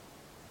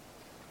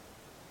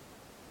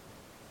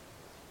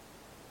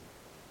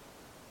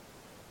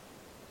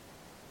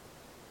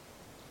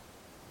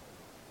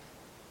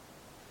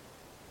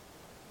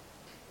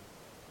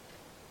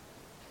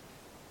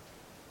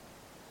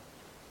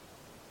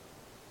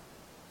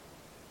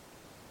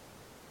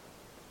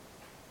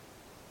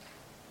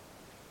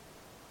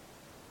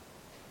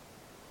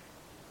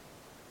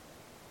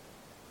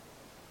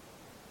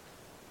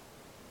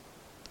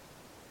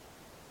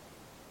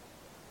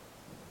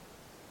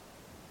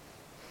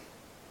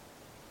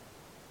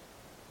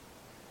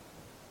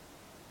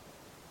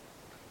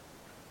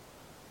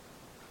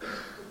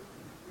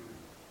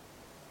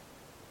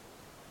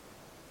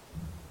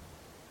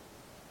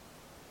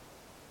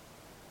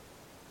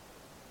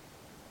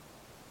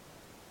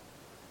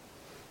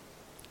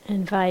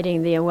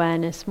 Inviting the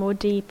awareness more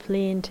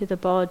deeply into the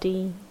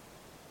body.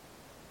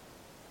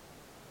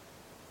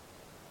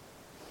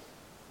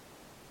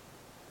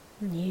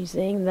 And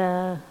using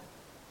the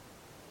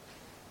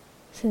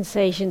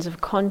sensations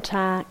of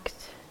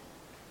contact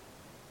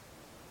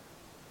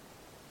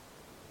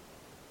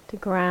to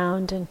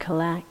ground and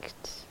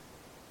collect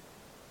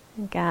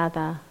and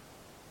gather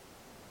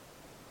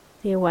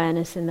the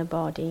awareness in the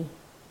body.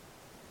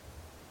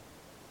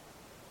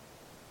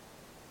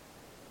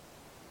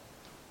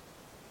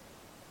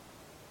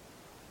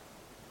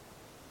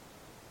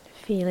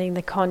 Feeling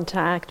the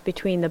contact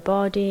between the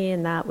body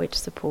and that which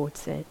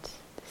supports it,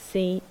 the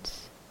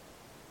seat,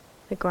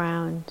 the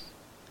ground.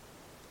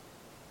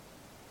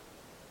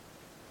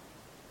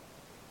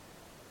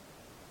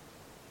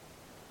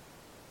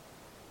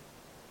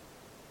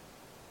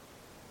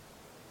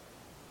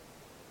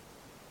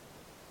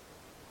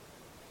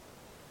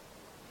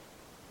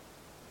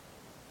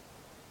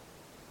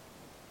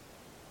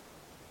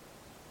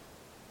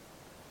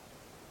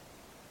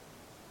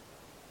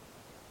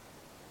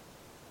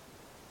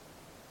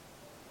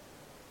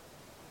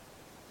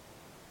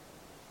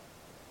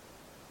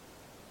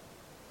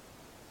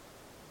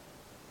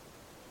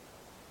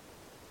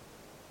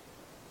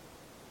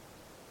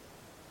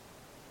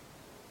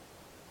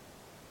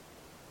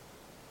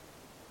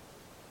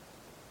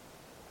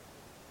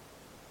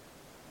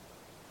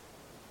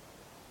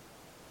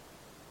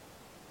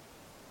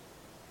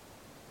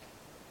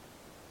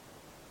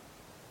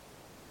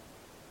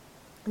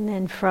 And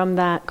then from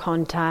that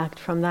contact,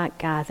 from that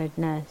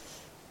gatheredness,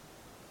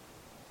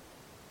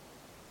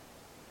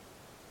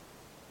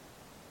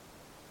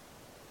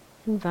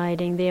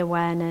 inviting the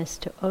awareness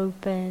to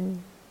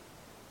open,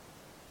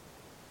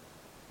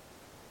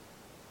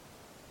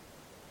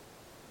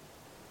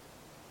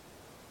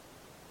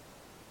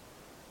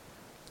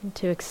 and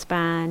to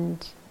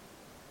expand.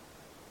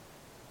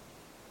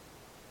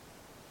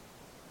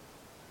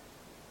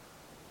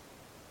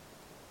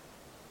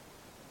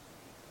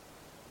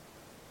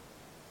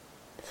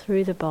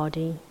 Through the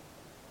body.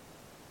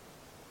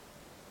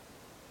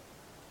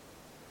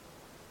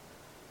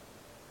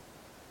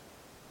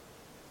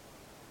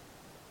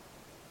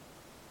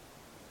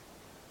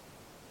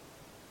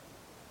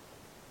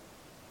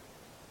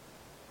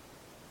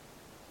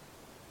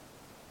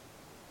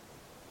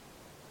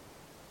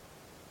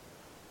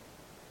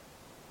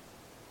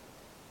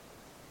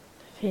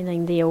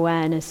 Feeling the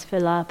awareness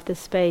fill up the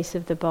space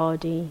of the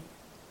body.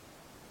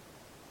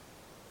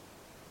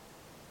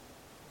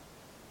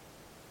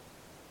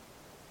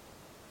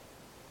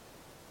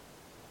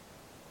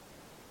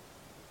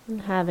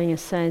 And having a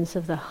sense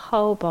of the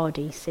whole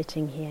body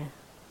sitting here.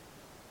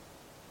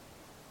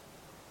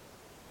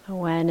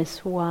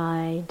 Awareness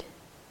wide.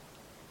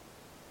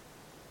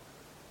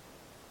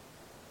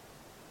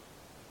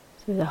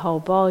 So the whole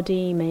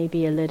body may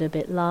be a little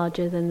bit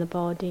larger than the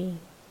body,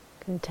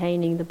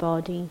 containing the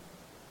body.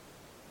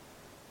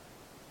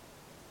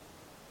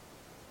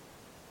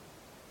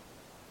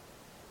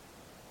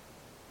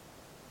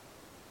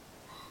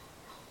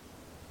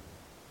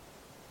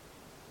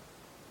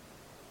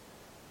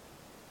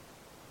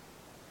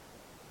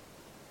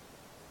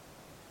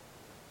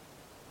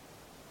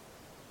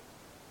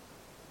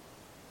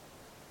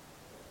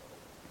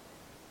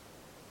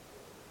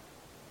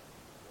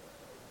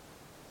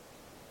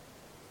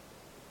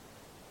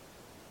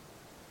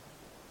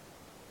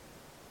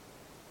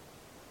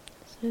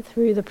 So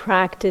through the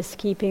practice,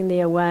 keeping the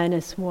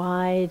awareness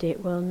wide,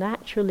 it will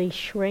naturally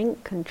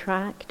shrink,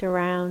 contract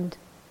around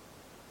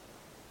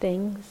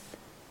things.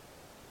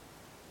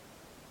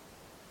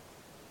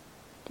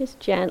 Just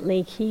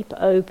gently keep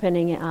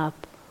opening it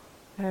up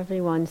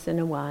every once in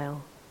a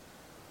while.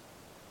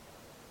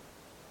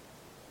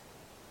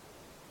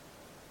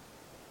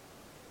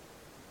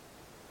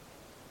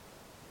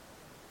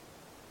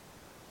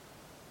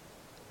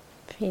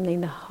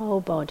 Feeling the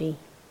whole body.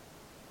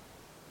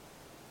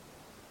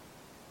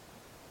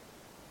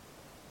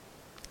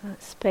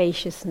 That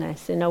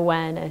spaciousness in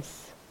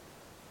awareness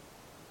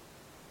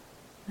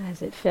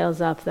as it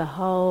fills up the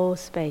whole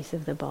space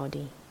of the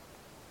body.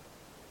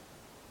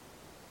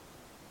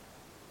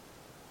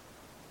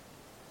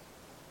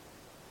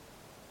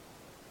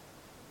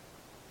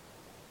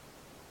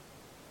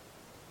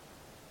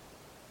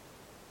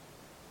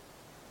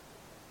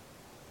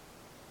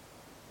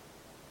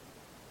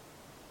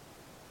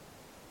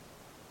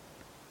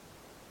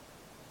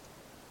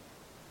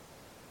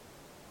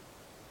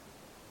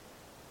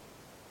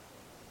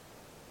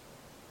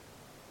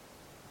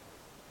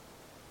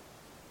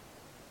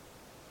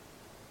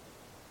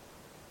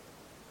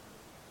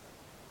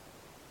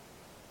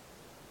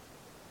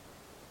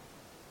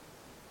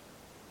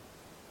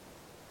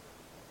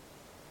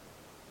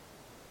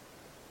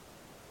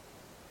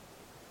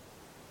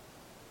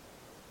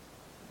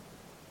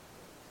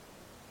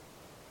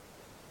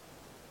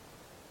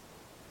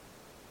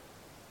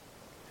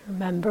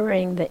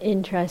 Remembering the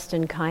interest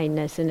and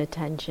kindness and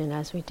attention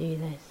as we do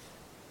this.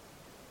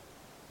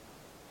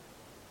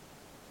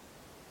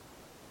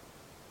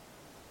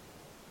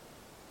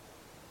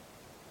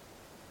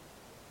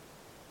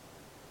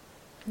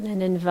 And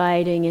then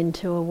inviting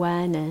into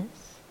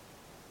awareness,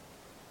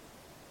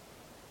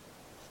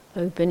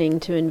 opening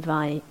to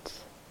invite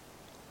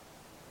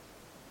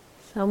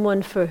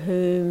someone for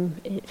whom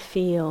it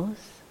feels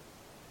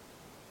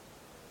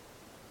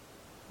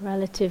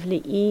relatively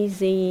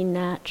easy,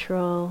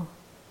 natural,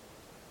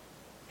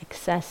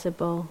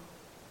 accessible.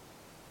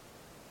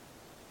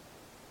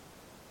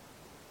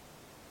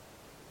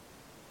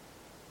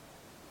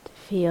 To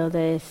feel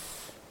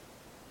this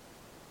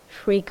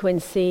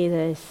frequency,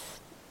 this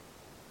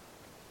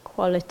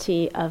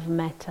quality of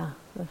metta,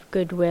 of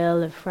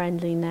goodwill, of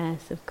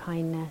friendliness, of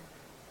kindness.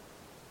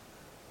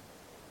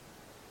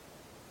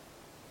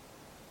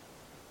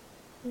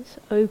 Just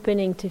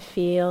opening to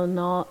feel,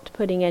 not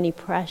putting any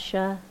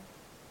pressure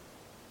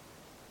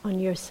on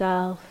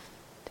yourself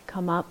to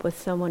come up with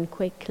someone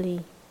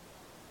quickly.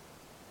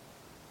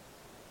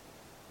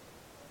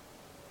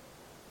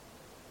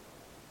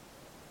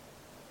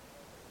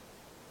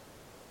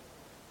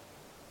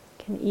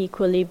 Can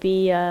equally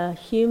be a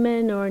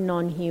human or a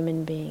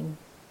non-human being.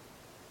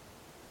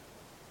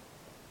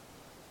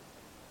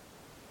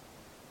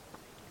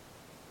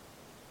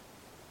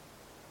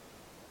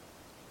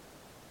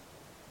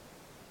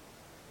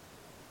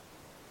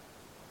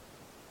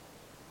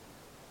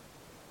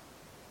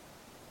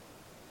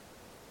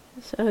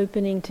 Just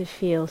opening to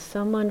feel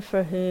someone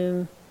for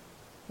whom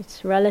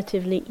it's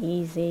relatively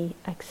easy,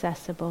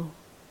 accessible.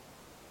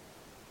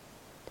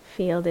 To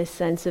feel this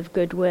sense of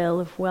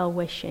goodwill, of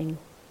well-wishing,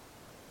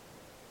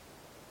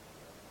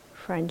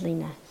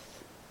 friendliness.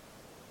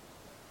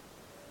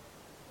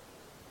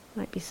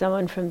 Might be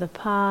someone from the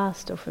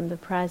past or from the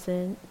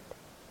present.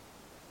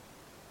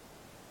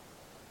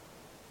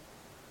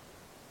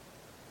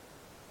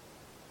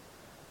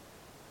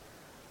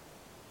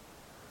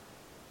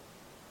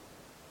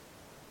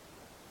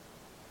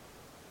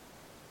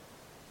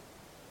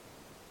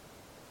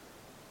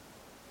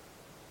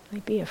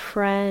 Might be a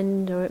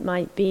friend, or it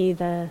might be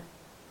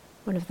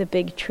one of the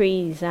big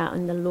trees out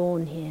on the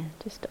lawn here.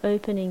 Just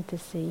opening to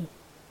see.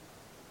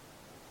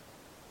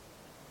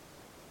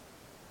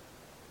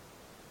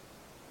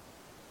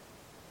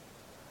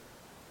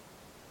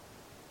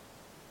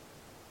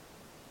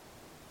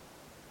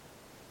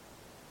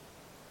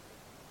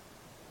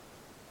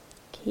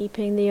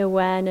 Keeping the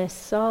awareness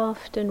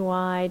soft and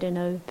wide and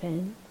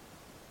open.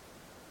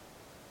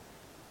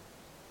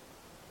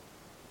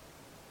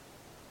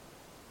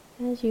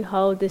 As you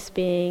hold this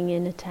being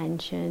in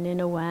attention, in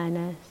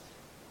awareness,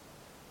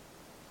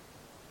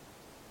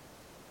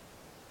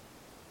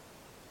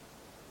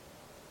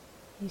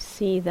 you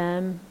see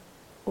them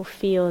or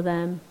feel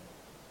them.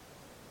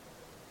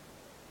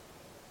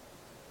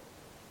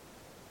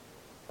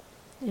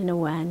 In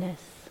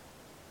awareness.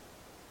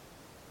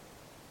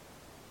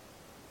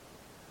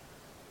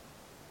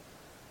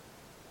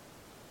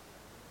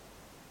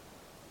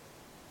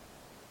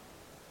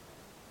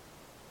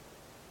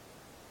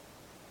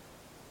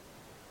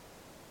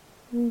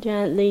 And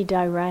gently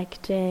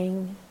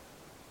directing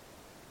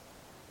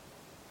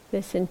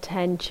this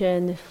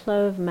intention, the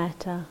flow of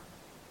metta,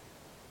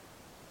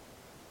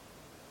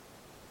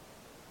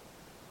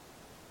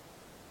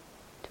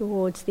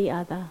 towards the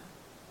other.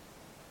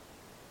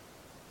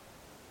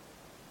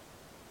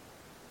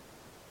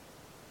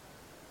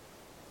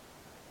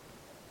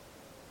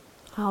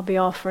 I'll be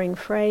offering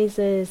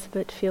phrases,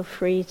 but feel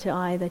free to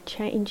either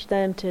change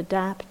them, to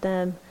adapt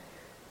them,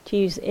 to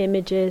use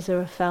images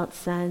or a felt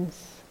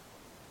sense,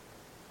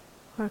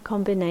 or a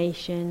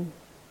combination,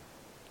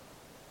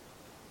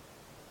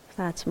 if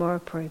that's more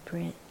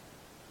appropriate.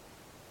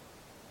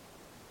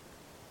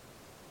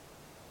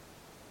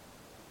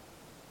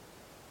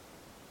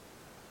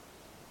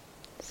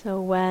 So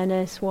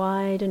awareness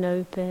wide and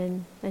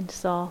open and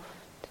soft.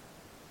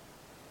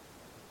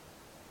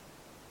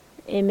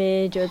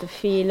 Image or the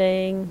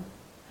feeling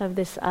of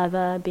this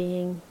other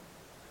being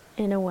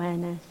in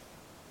awareness.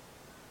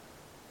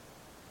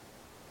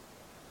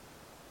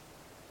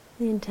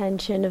 The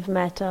intention of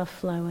metta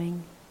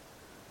flowing.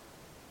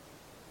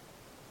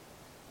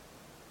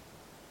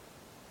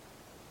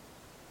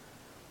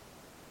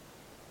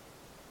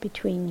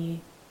 Between you.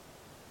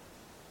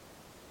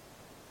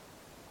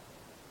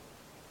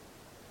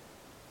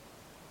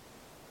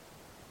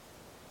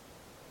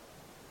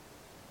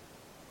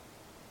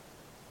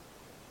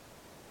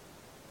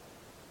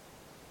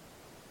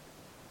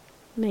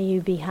 May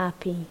you be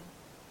happy.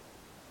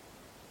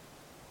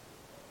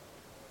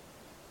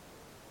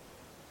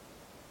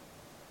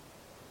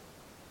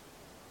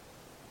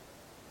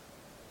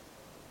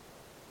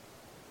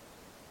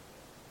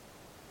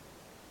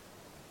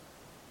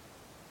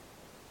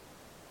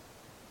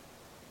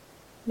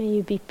 May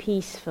you be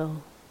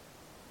peaceful.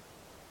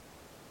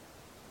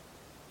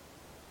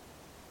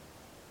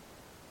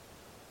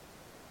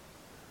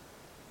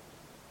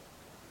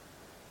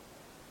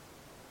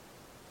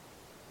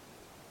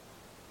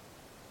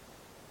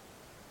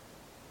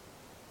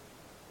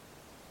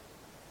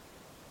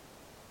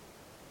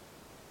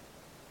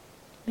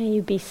 May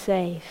you be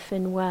safe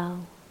and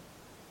well.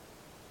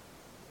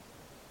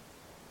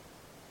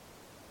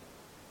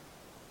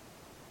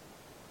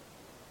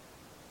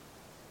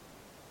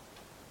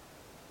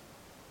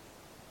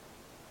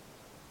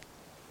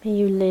 May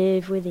you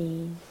live with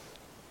ease.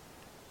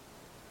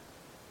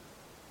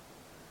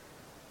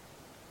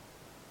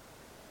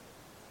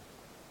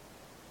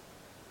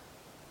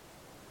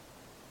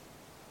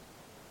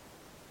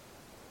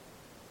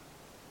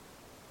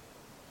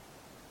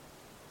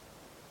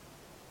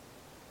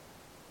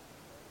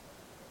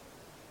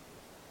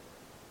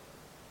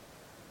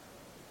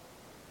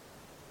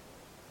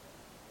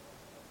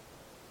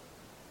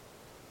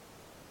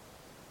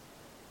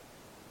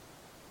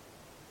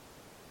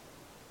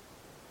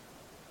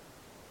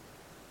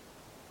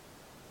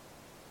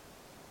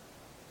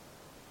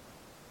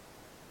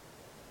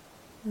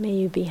 May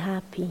you be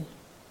happy.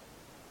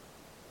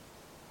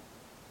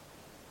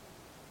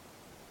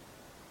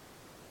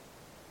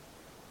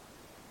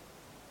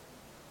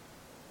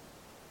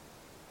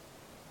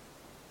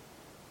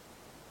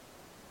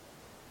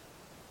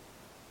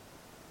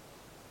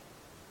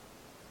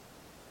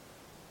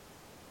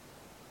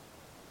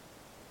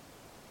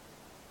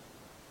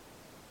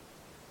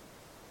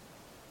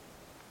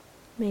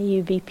 May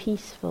you be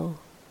peaceful.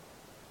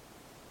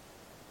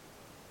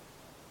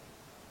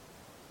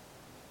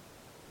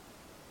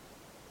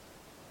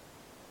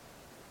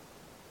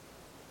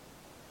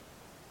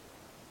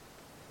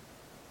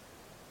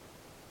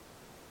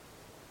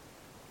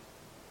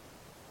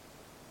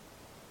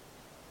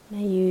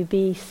 May you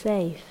be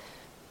safe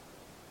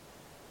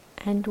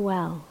and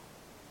well.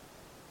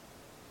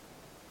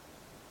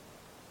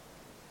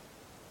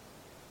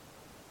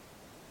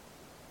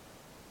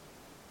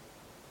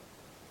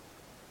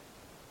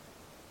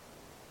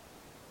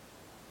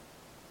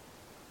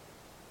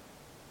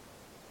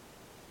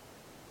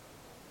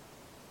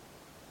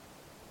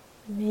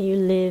 May you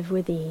live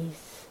with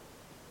ease.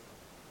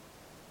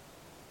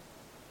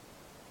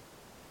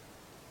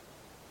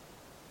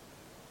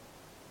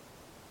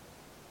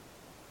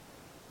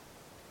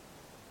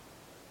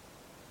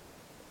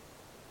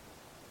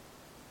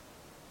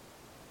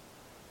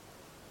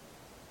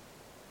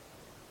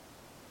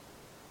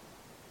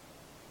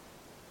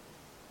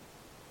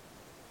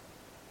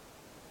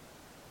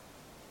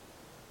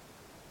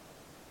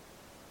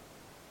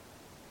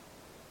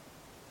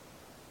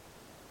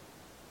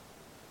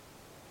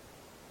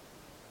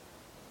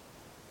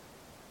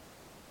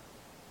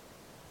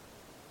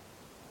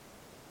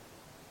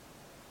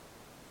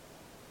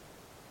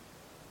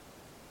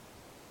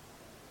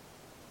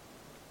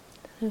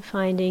 And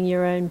finding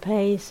your own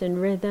pace and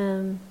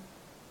rhythm,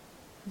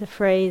 the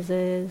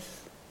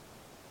phrases,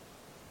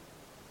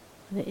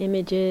 the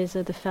images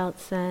of the felt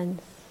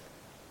sense.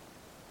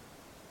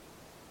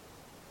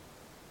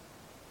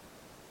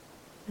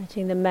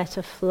 Letting the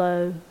metta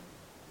flow.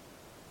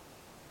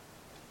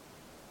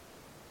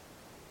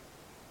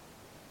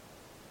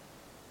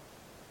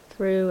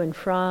 Through and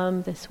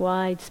from this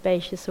wide,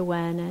 spacious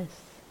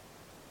awareness.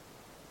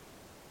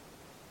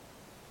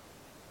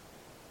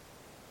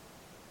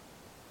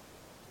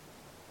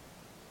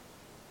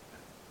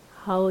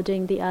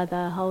 Holding the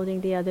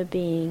other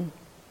being.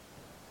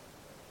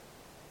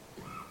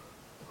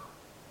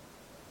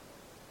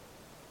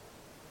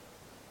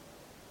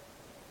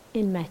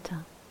 In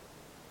metta.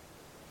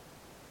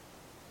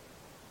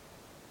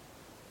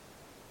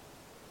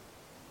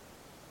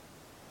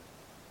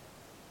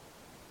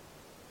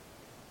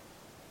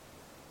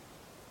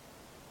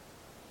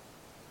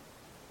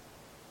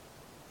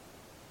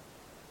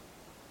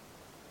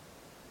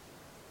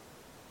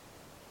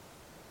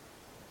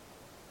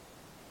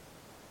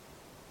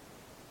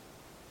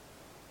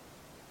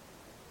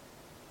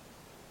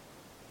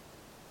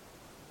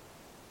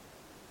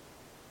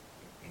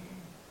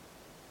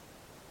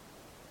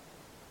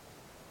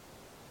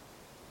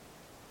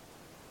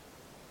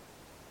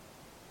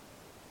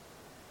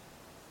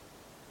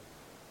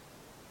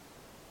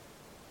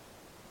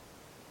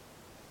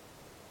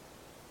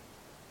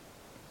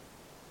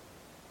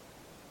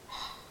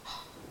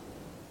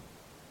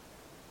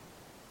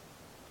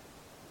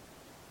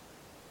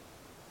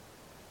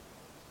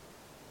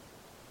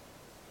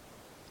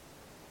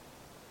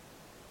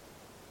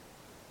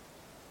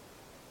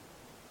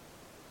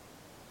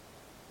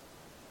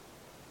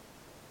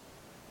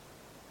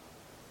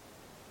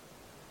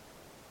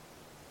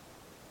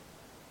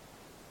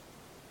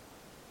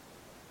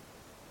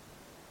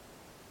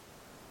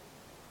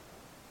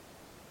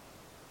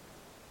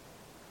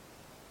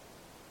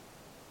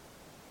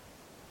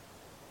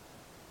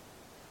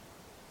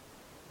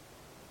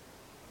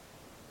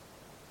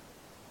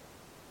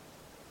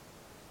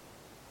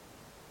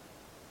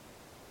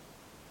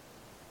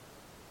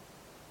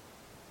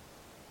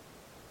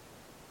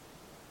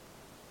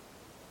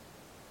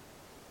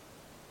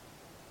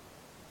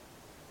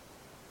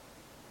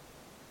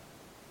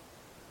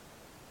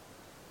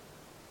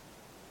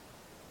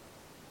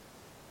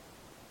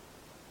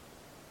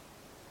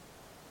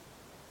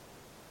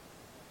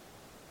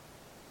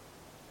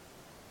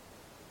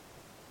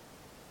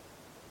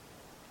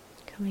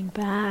 Coming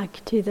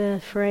back to the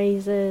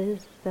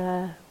phrases,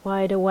 the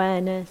wide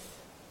awareness,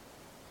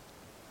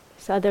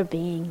 this other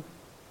being.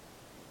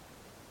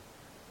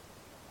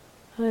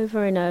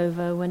 Over and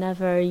over,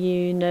 whenever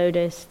you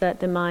notice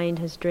that the mind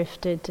has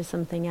drifted to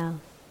something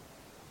else.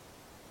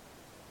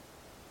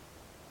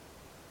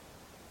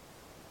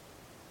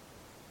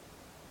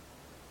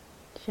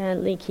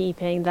 Gently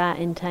keeping that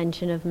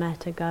intention of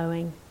metta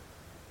going.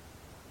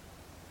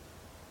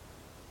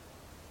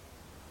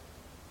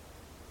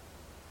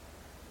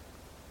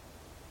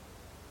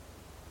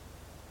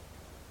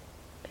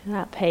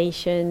 That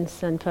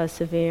patience and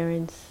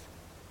perseverance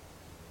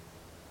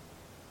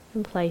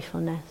and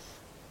playfulness.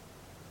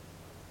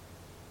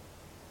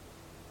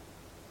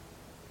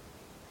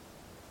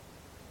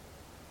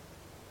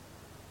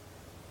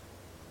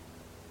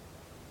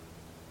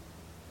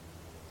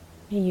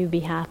 May you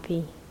be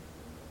happy.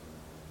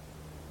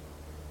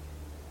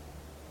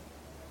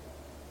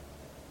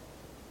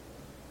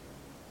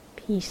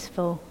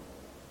 Peaceful.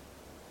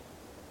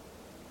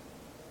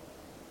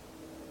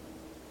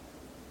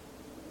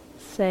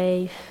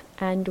 Safe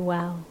and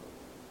well.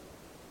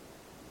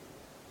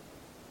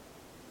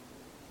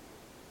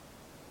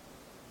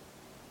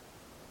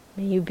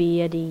 May you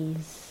be at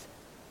ease.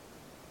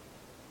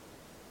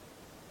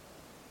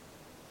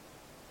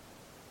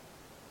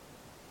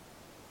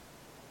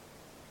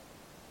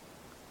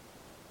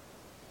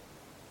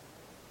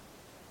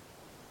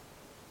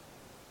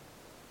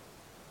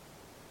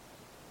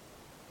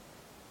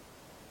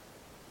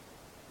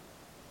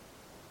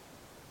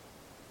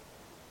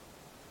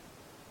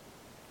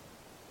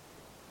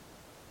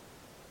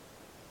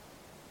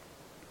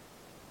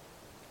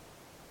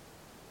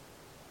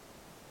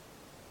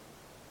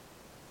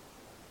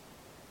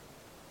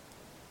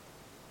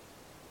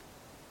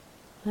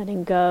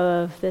 Letting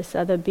go of this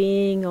other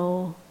being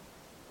or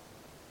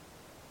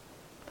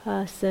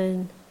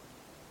person,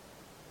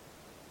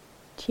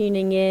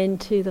 tuning in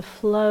to the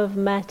flow of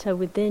metta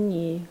within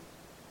you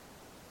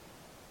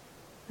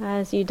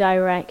as you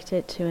direct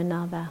it to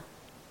another.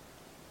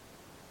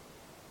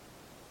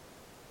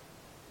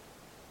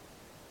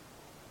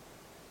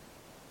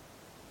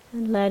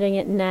 And letting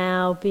it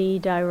now be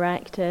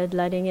directed,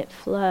 letting it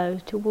flow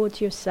towards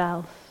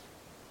yourself.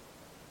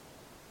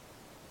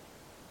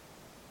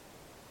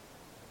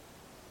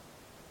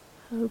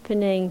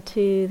 Opening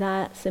to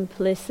that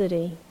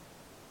simplicity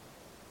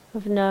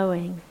of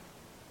knowing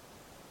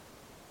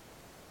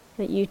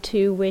that you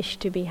too wish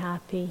to be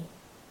happy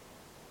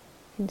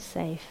and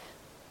safe,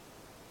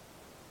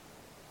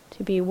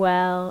 to be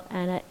well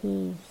and at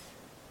ease.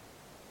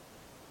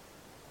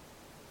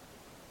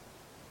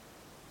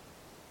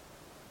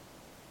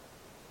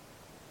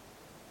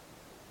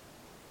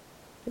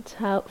 It's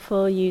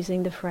helpful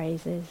using the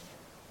phrases.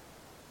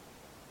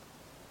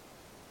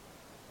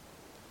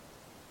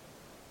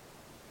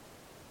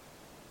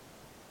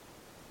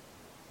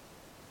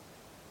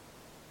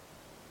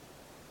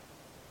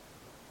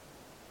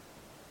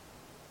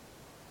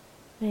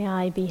 May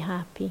I be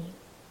happy.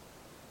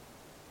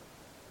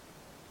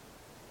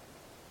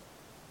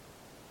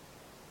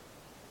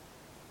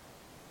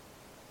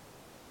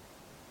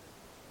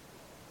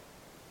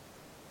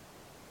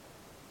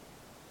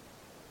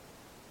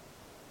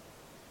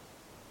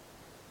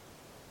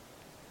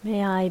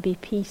 May I be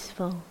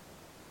peaceful.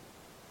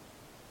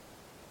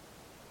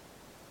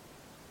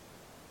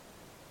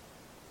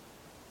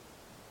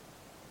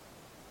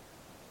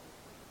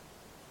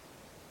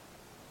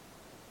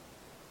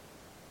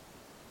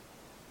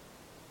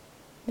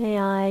 May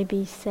I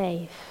be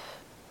safe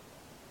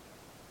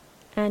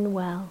and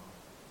well.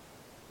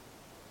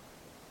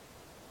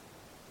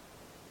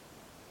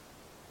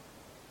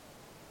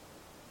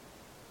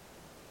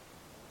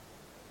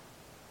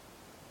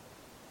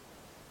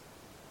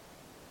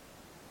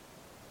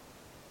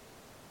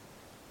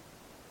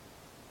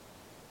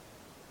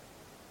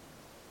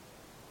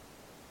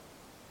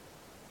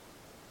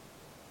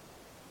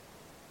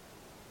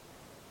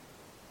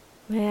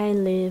 May I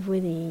live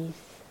with ease.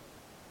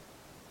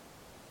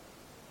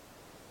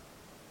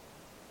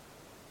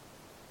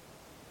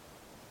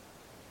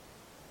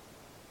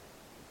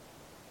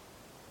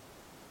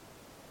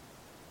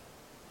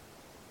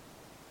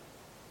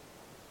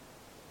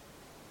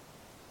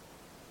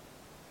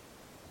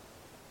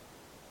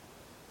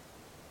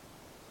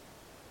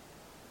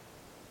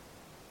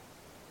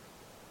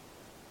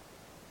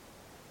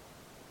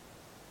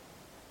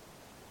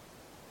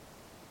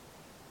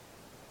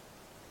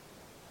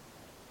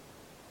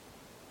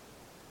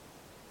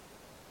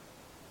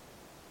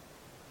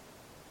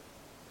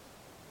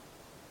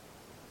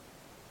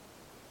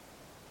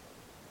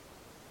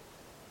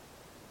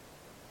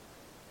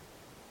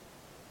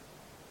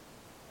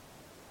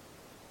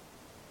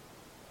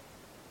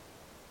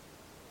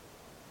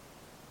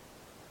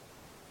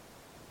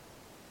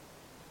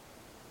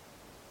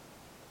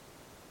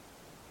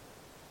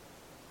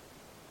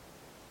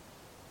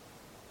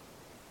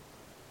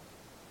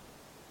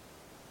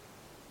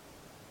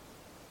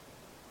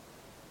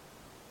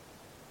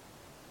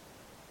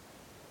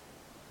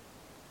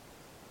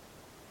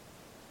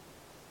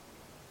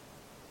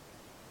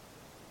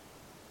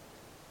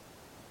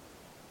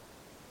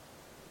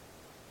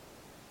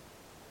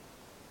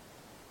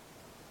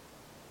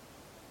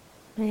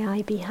 May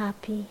I be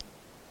happy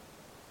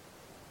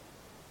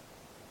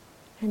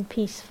and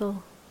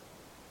peaceful.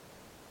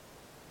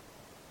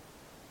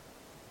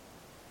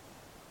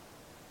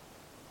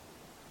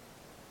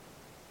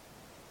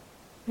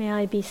 May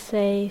I be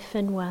safe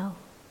and well.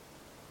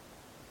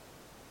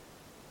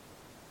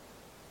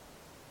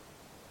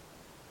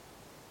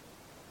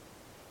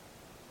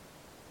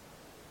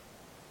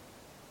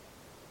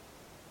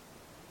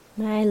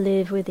 May I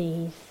live with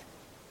ease.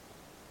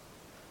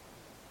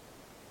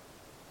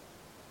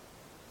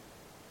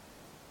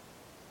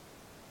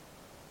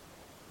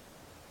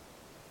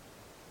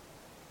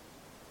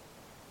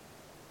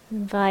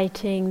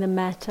 Inviting the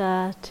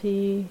metta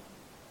to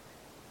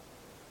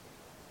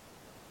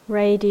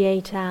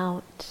radiate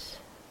out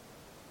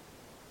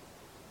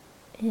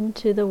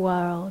into the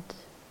world,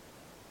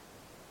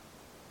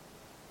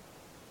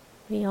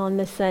 beyond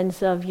the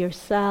sense of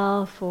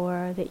yourself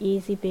or the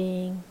easy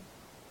being,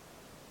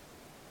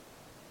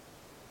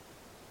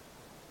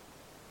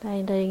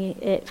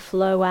 letting it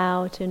flow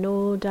out in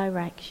all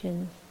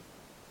directions.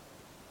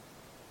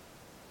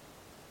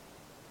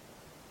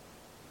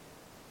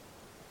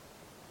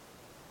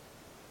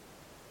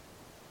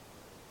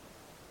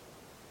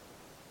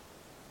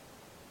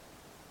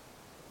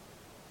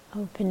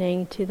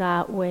 Opening to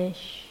that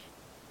wish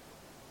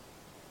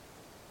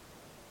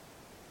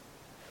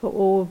for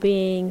all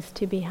beings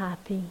to be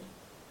happy.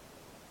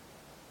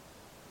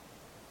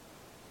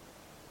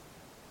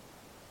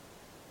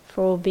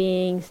 For all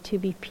beings to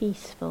be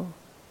peaceful.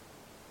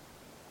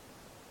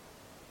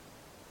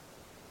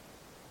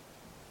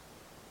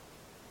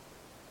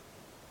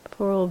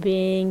 For all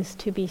beings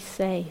to be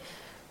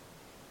safe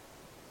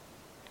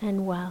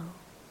and well.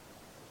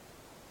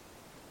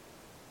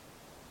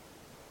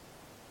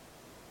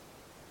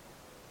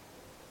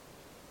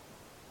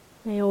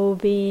 May all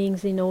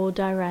beings in all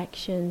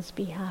directions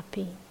be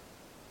happy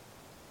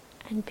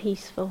and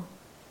peaceful.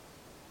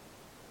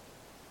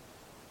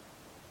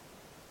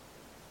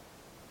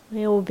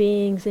 May all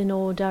beings in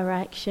all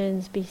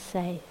directions be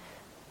safe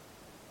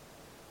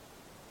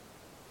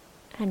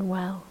and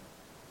well.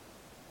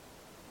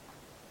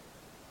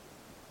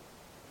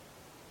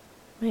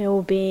 May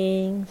all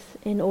beings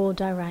in all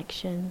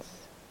directions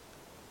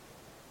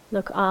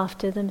look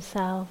after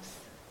themselves,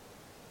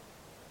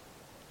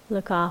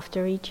 look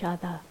after each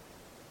other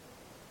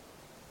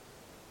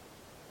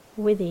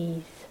with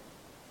ease.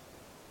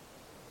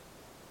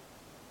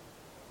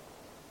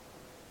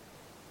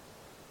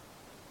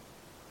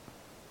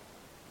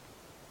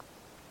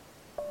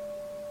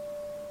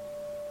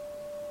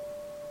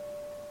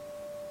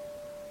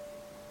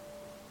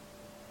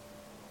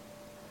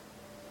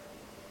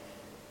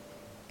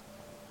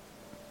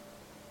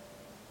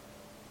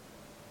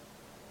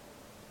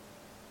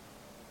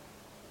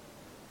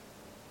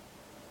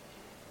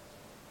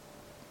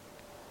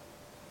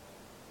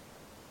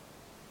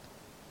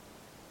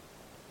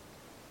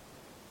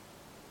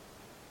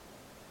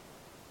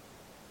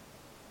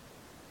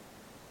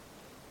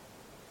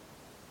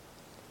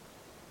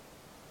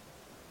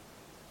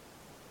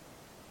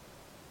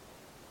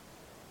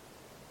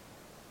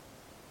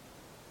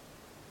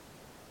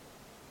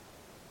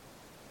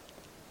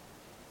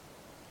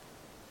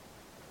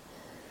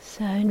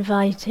 So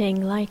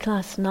inviting, like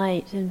last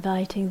night,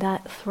 inviting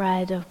that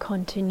thread of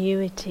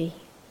continuity,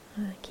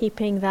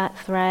 keeping that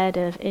thread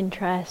of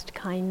interest,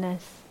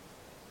 kindness,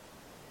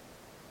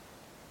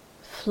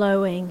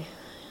 flowing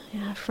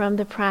from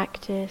the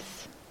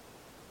practice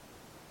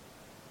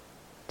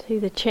to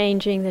the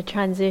changing, the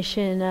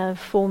transition of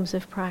forms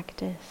of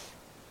practice.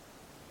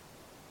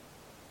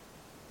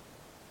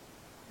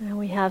 Now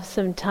we have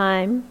some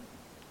time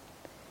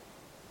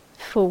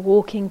for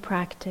walking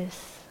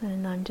practice.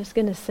 And I'm just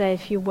going to say a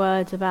few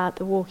words about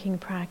the walking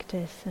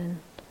practice and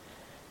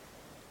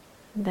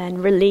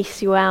then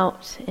release you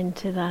out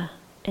into the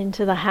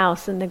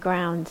house and the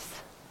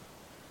grounds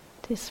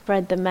to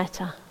spread the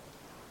metta.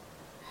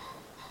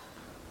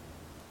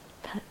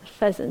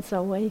 Pheasants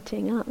are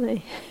waiting, aren't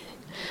they?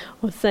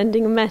 Or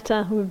sending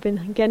metta. We've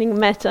been getting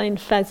metta in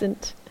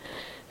pheasant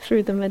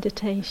through the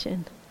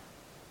meditation.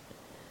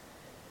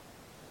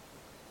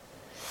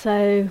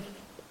 So,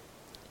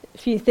 a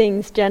few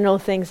things, general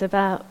things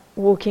about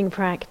walking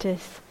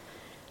practice.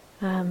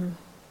 The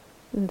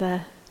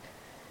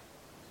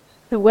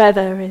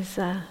weather is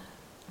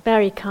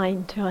very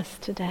kind to us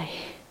today.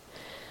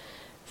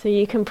 So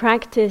you can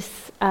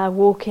practice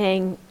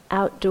walking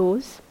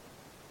outdoors,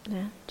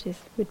 which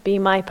would be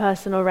my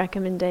personal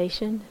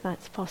recommendation, if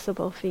that's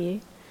possible for you.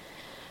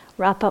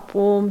 Wrap up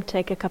warm,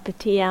 take a cup of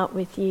tea out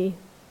with you.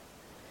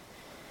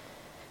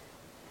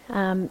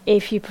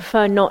 If you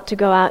prefer not to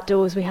go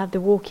outdoors, we have the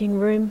walking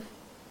room.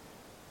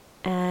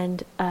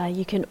 And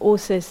you can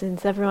also,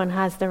 since everyone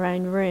has their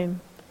own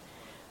room,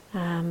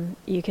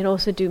 you can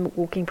also do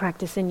walking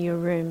practice in your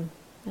room,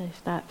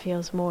 if that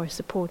feels more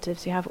supportive.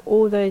 So you have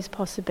all those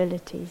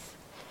possibilities.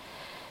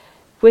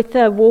 With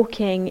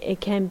walking,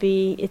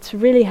 it's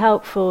really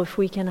helpful if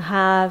we can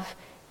have,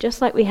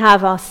 just like we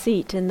have our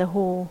seat in the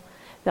hall,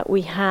 that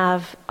we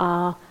have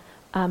our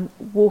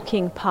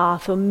walking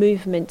path or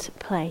movement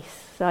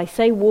place. So I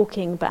say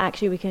walking, but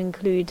actually we can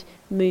include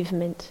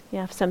movement.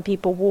 Yeah, for some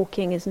people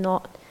walking is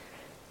not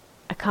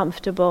a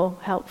comfortable,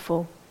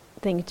 helpful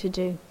thing to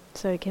do.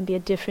 So it can be a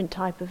different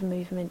type of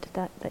movement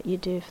that you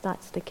do if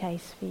that's the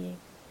case for you.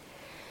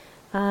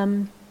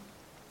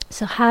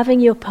 So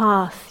having your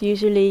path,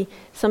 usually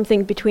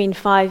something between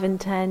 5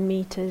 and 10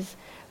 meters,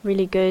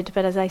 really good.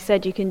 But as I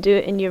said, you can do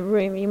it in your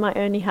room. You might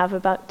only have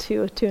about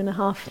 2 or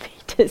 2.5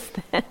 meters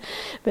there.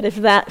 But if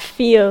that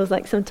feels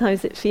like,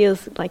 sometimes it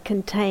feels like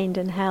contained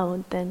and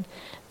held, then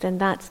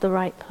that's the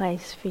right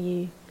place for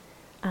you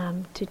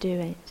to do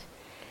it.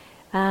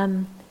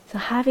 So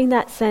having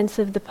that sense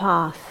of the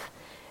path,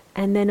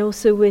 and then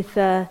also with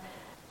a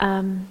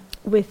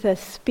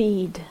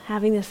speed,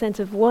 having the sense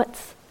of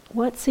what's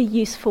a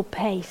useful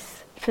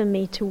pace for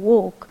me to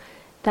walk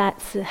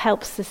that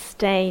helps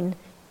sustain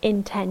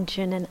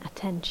intention and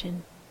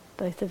attention.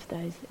 Both of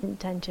those,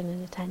 intention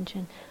and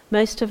attention.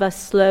 Most of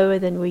us slower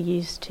than we're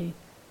used to,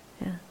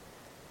 yeah,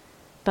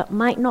 but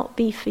might not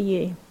be for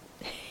you.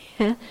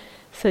 Yeah?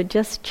 So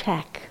just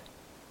check,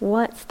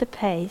 what's the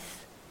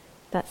pace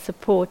that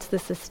supports the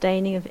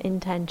sustaining of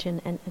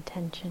intention and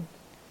attention?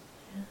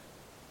 Yeah?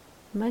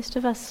 Most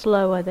of us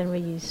slower than we're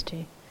used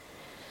to.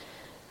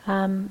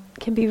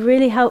 Can be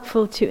really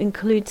helpful to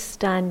include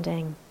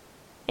standing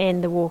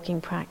in the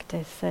walking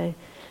practice. So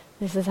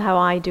this is how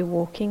I do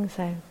walking,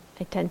 so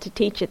I tend to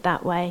teach it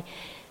that way.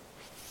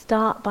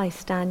 Start by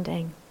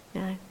standing.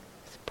 Yeah?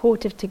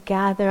 Supportive to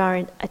gather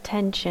our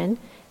attention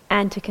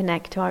and to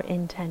connect to our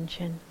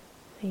intention.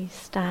 So you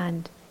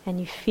stand and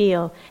you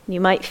feel, and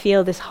you might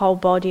feel this whole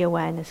body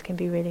awareness can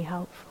be really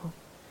helpful.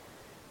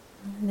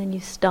 And then you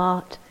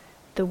start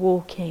the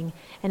walking.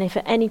 And if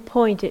at any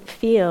point it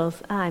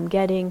feels, I'm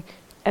getting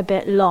a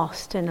bit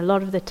lost, and a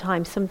lot of the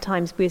time,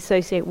 sometimes we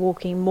associate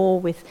walking more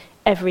with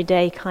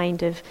everyday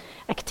kind of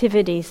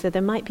activities, so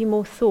there might be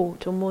more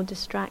thought or more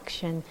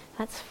distraction.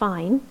 That's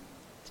fine.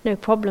 There's no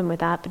problem with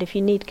that, but if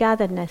you need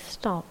gatheredness,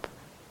 stop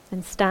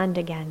and stand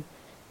again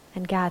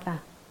and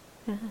gather.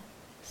 Yeah.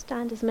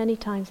 Stand as many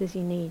times as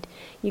you need.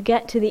 You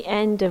get to the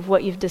end of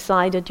what you've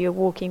decided your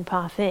walking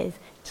path is.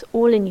 It's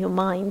all in your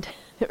mind.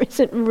 There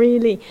isn't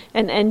really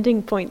an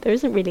ending point. There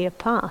isn't really a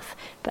path.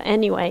 But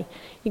anyway,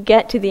 you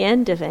get to the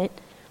end of it,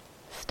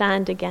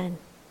 stand again.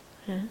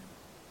 Yeah?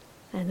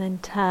 And then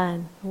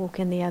turn, walk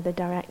in the other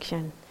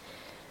direction.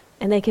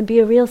 And there can be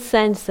a real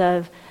sense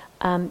of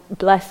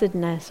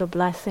blessedness or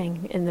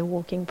blessing in the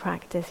walking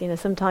practice. You know,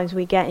 sometimes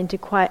we get into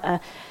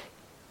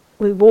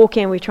we walk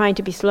in, we're trying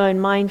to be slow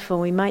and mindful,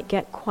 we might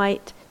get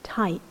quite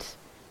tight,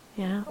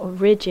 yeah, or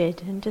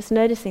rigid, and just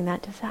noticing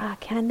that, just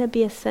can there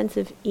be a sense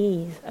of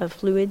ease, of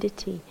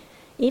fluidity,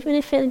 even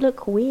if it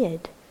look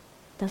weird?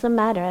 Doesn't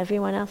matter,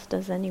 everyone else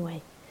does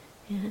anyway.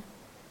 Yeah?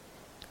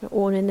 We're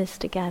all in this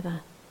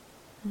together.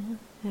 Yeah?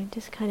 So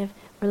just kind of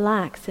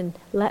relax and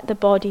let the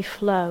body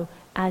flow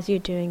as you're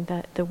doing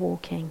the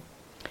walking,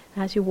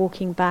 as you're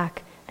walking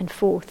back and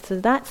forth. So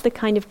that's the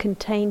kind of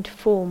contained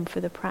form for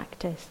the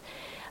practice.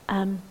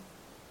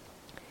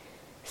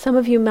 Some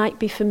of you might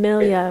be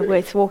familiar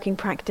with walking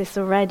practice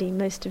already.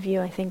 Most of you,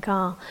 I think,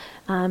 are.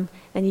 And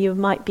you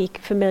might be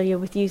familiar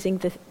with using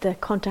the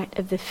contact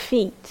of the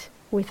feet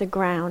with the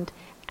ground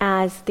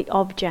as the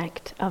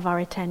object of our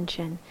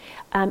attention.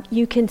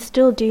 You can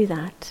still do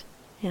that.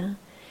 Yeah?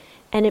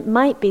 And it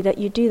might be that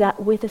you do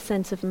that with a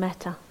sense of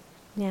metta.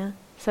 Yeah?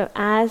 So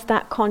as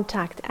that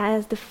contact,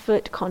 as the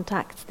foot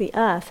contacts the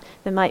earth,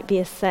 there might be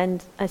a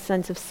sense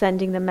of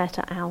sending the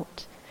metta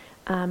out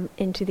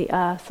into the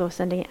earth, or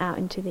sending it out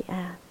into the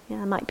air.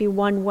 Yeah, it might be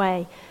one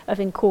way of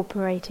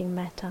incorporating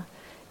metta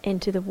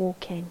into the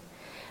walking.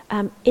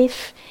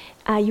 If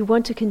you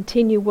want to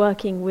continue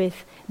working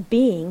with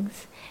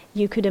beings,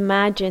 you could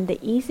imagine the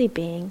easy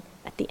being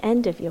at the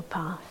end of your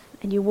path,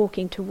 and you're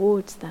walking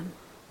towards them.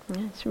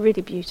 Yeah, it's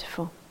really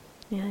beautiful.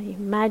 Yeah, you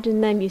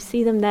imagine them, you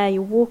see them there,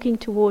 you're walking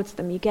towards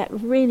them, you get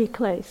really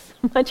close,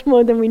 much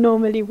more than we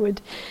normally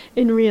would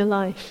in real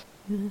life.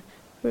 Yeah,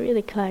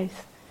 really close.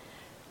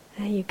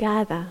 And you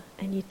gather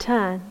and you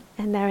turn,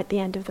 and they're at the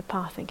end of the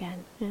path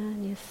again. Yeah?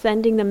 And you're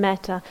sending the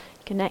metta,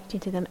 connecting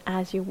to them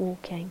as you're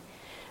walking.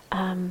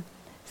 So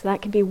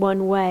that can be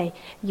one way.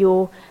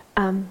 You're,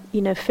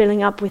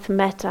 filling up with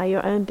metta,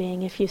 your own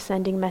being, if you're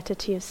sending metta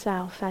to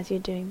yourself as you're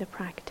doing the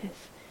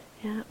practice.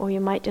 Yeah? Or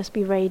you might just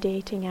be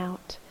radiating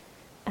out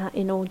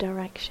in all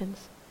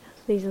directions.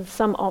 These are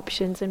some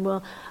options, and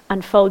we'll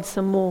unfold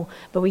some more.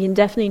 But we can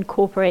definitely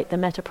incorporate the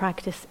metta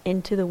practice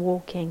into the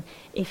walking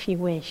if you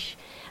wish.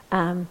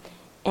 And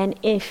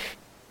if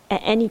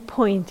at any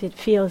point it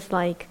feels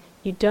like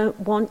you don't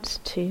want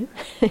to,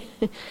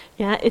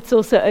 yeah, it's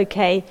also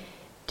okay,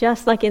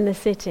 just like in the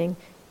sitting,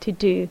 to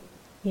do,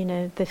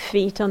 the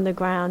feet on the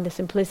ground, the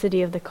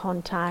simplicity of the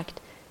contact,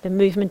 the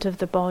movement of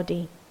the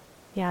body,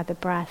 yeah, the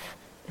breath,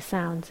 the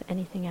sounds,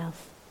 anything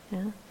else.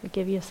 Yeah, so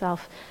give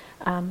yourself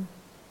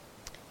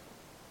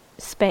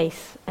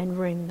space and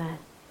room there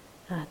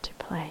to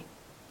play.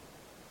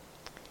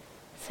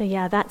 So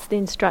yeah, that's the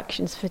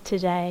instructions for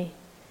today.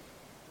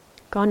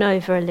 gone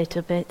over a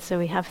little bit, so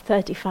we have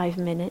 35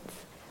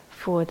 minutes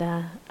for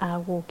the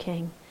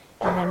walking,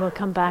 and then we'll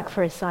come back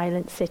for a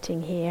silent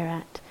sitting here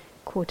at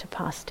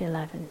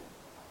 11:15.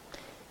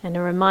 And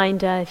a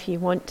reminder, if you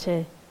want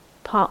to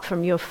part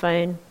from your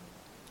phone,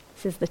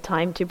 this is the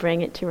time to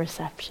bring it to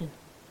reception.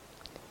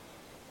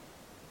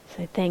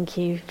 So thank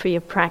you for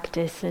your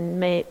practice, and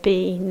may it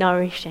be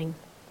nourishing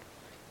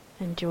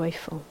and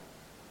joyful.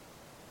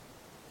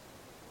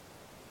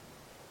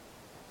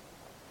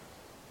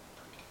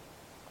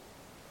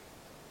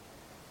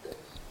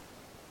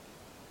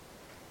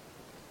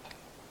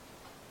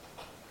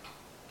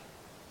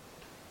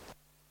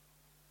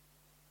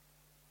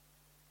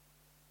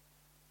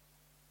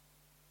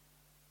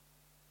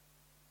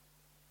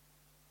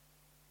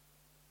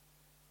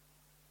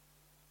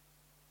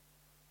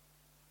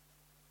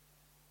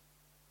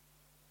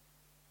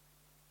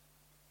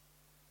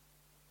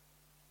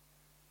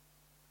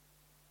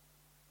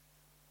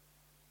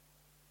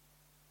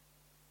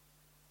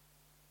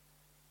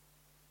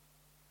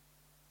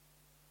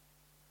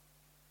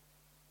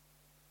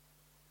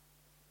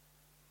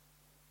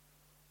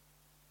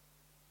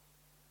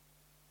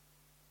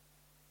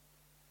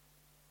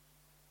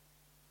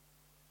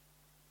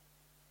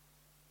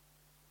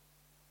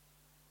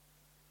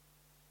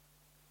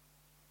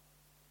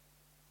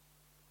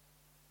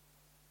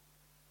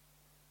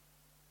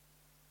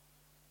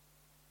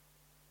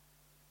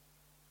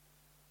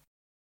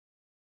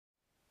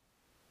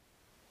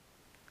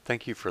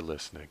 Thank you for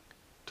listening.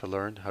 To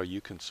learn how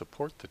you can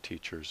support the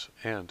teachers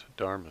and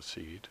Dharma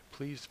Seed,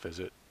 please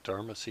visit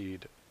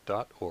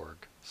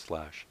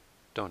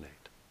dharmaseed.org/donate.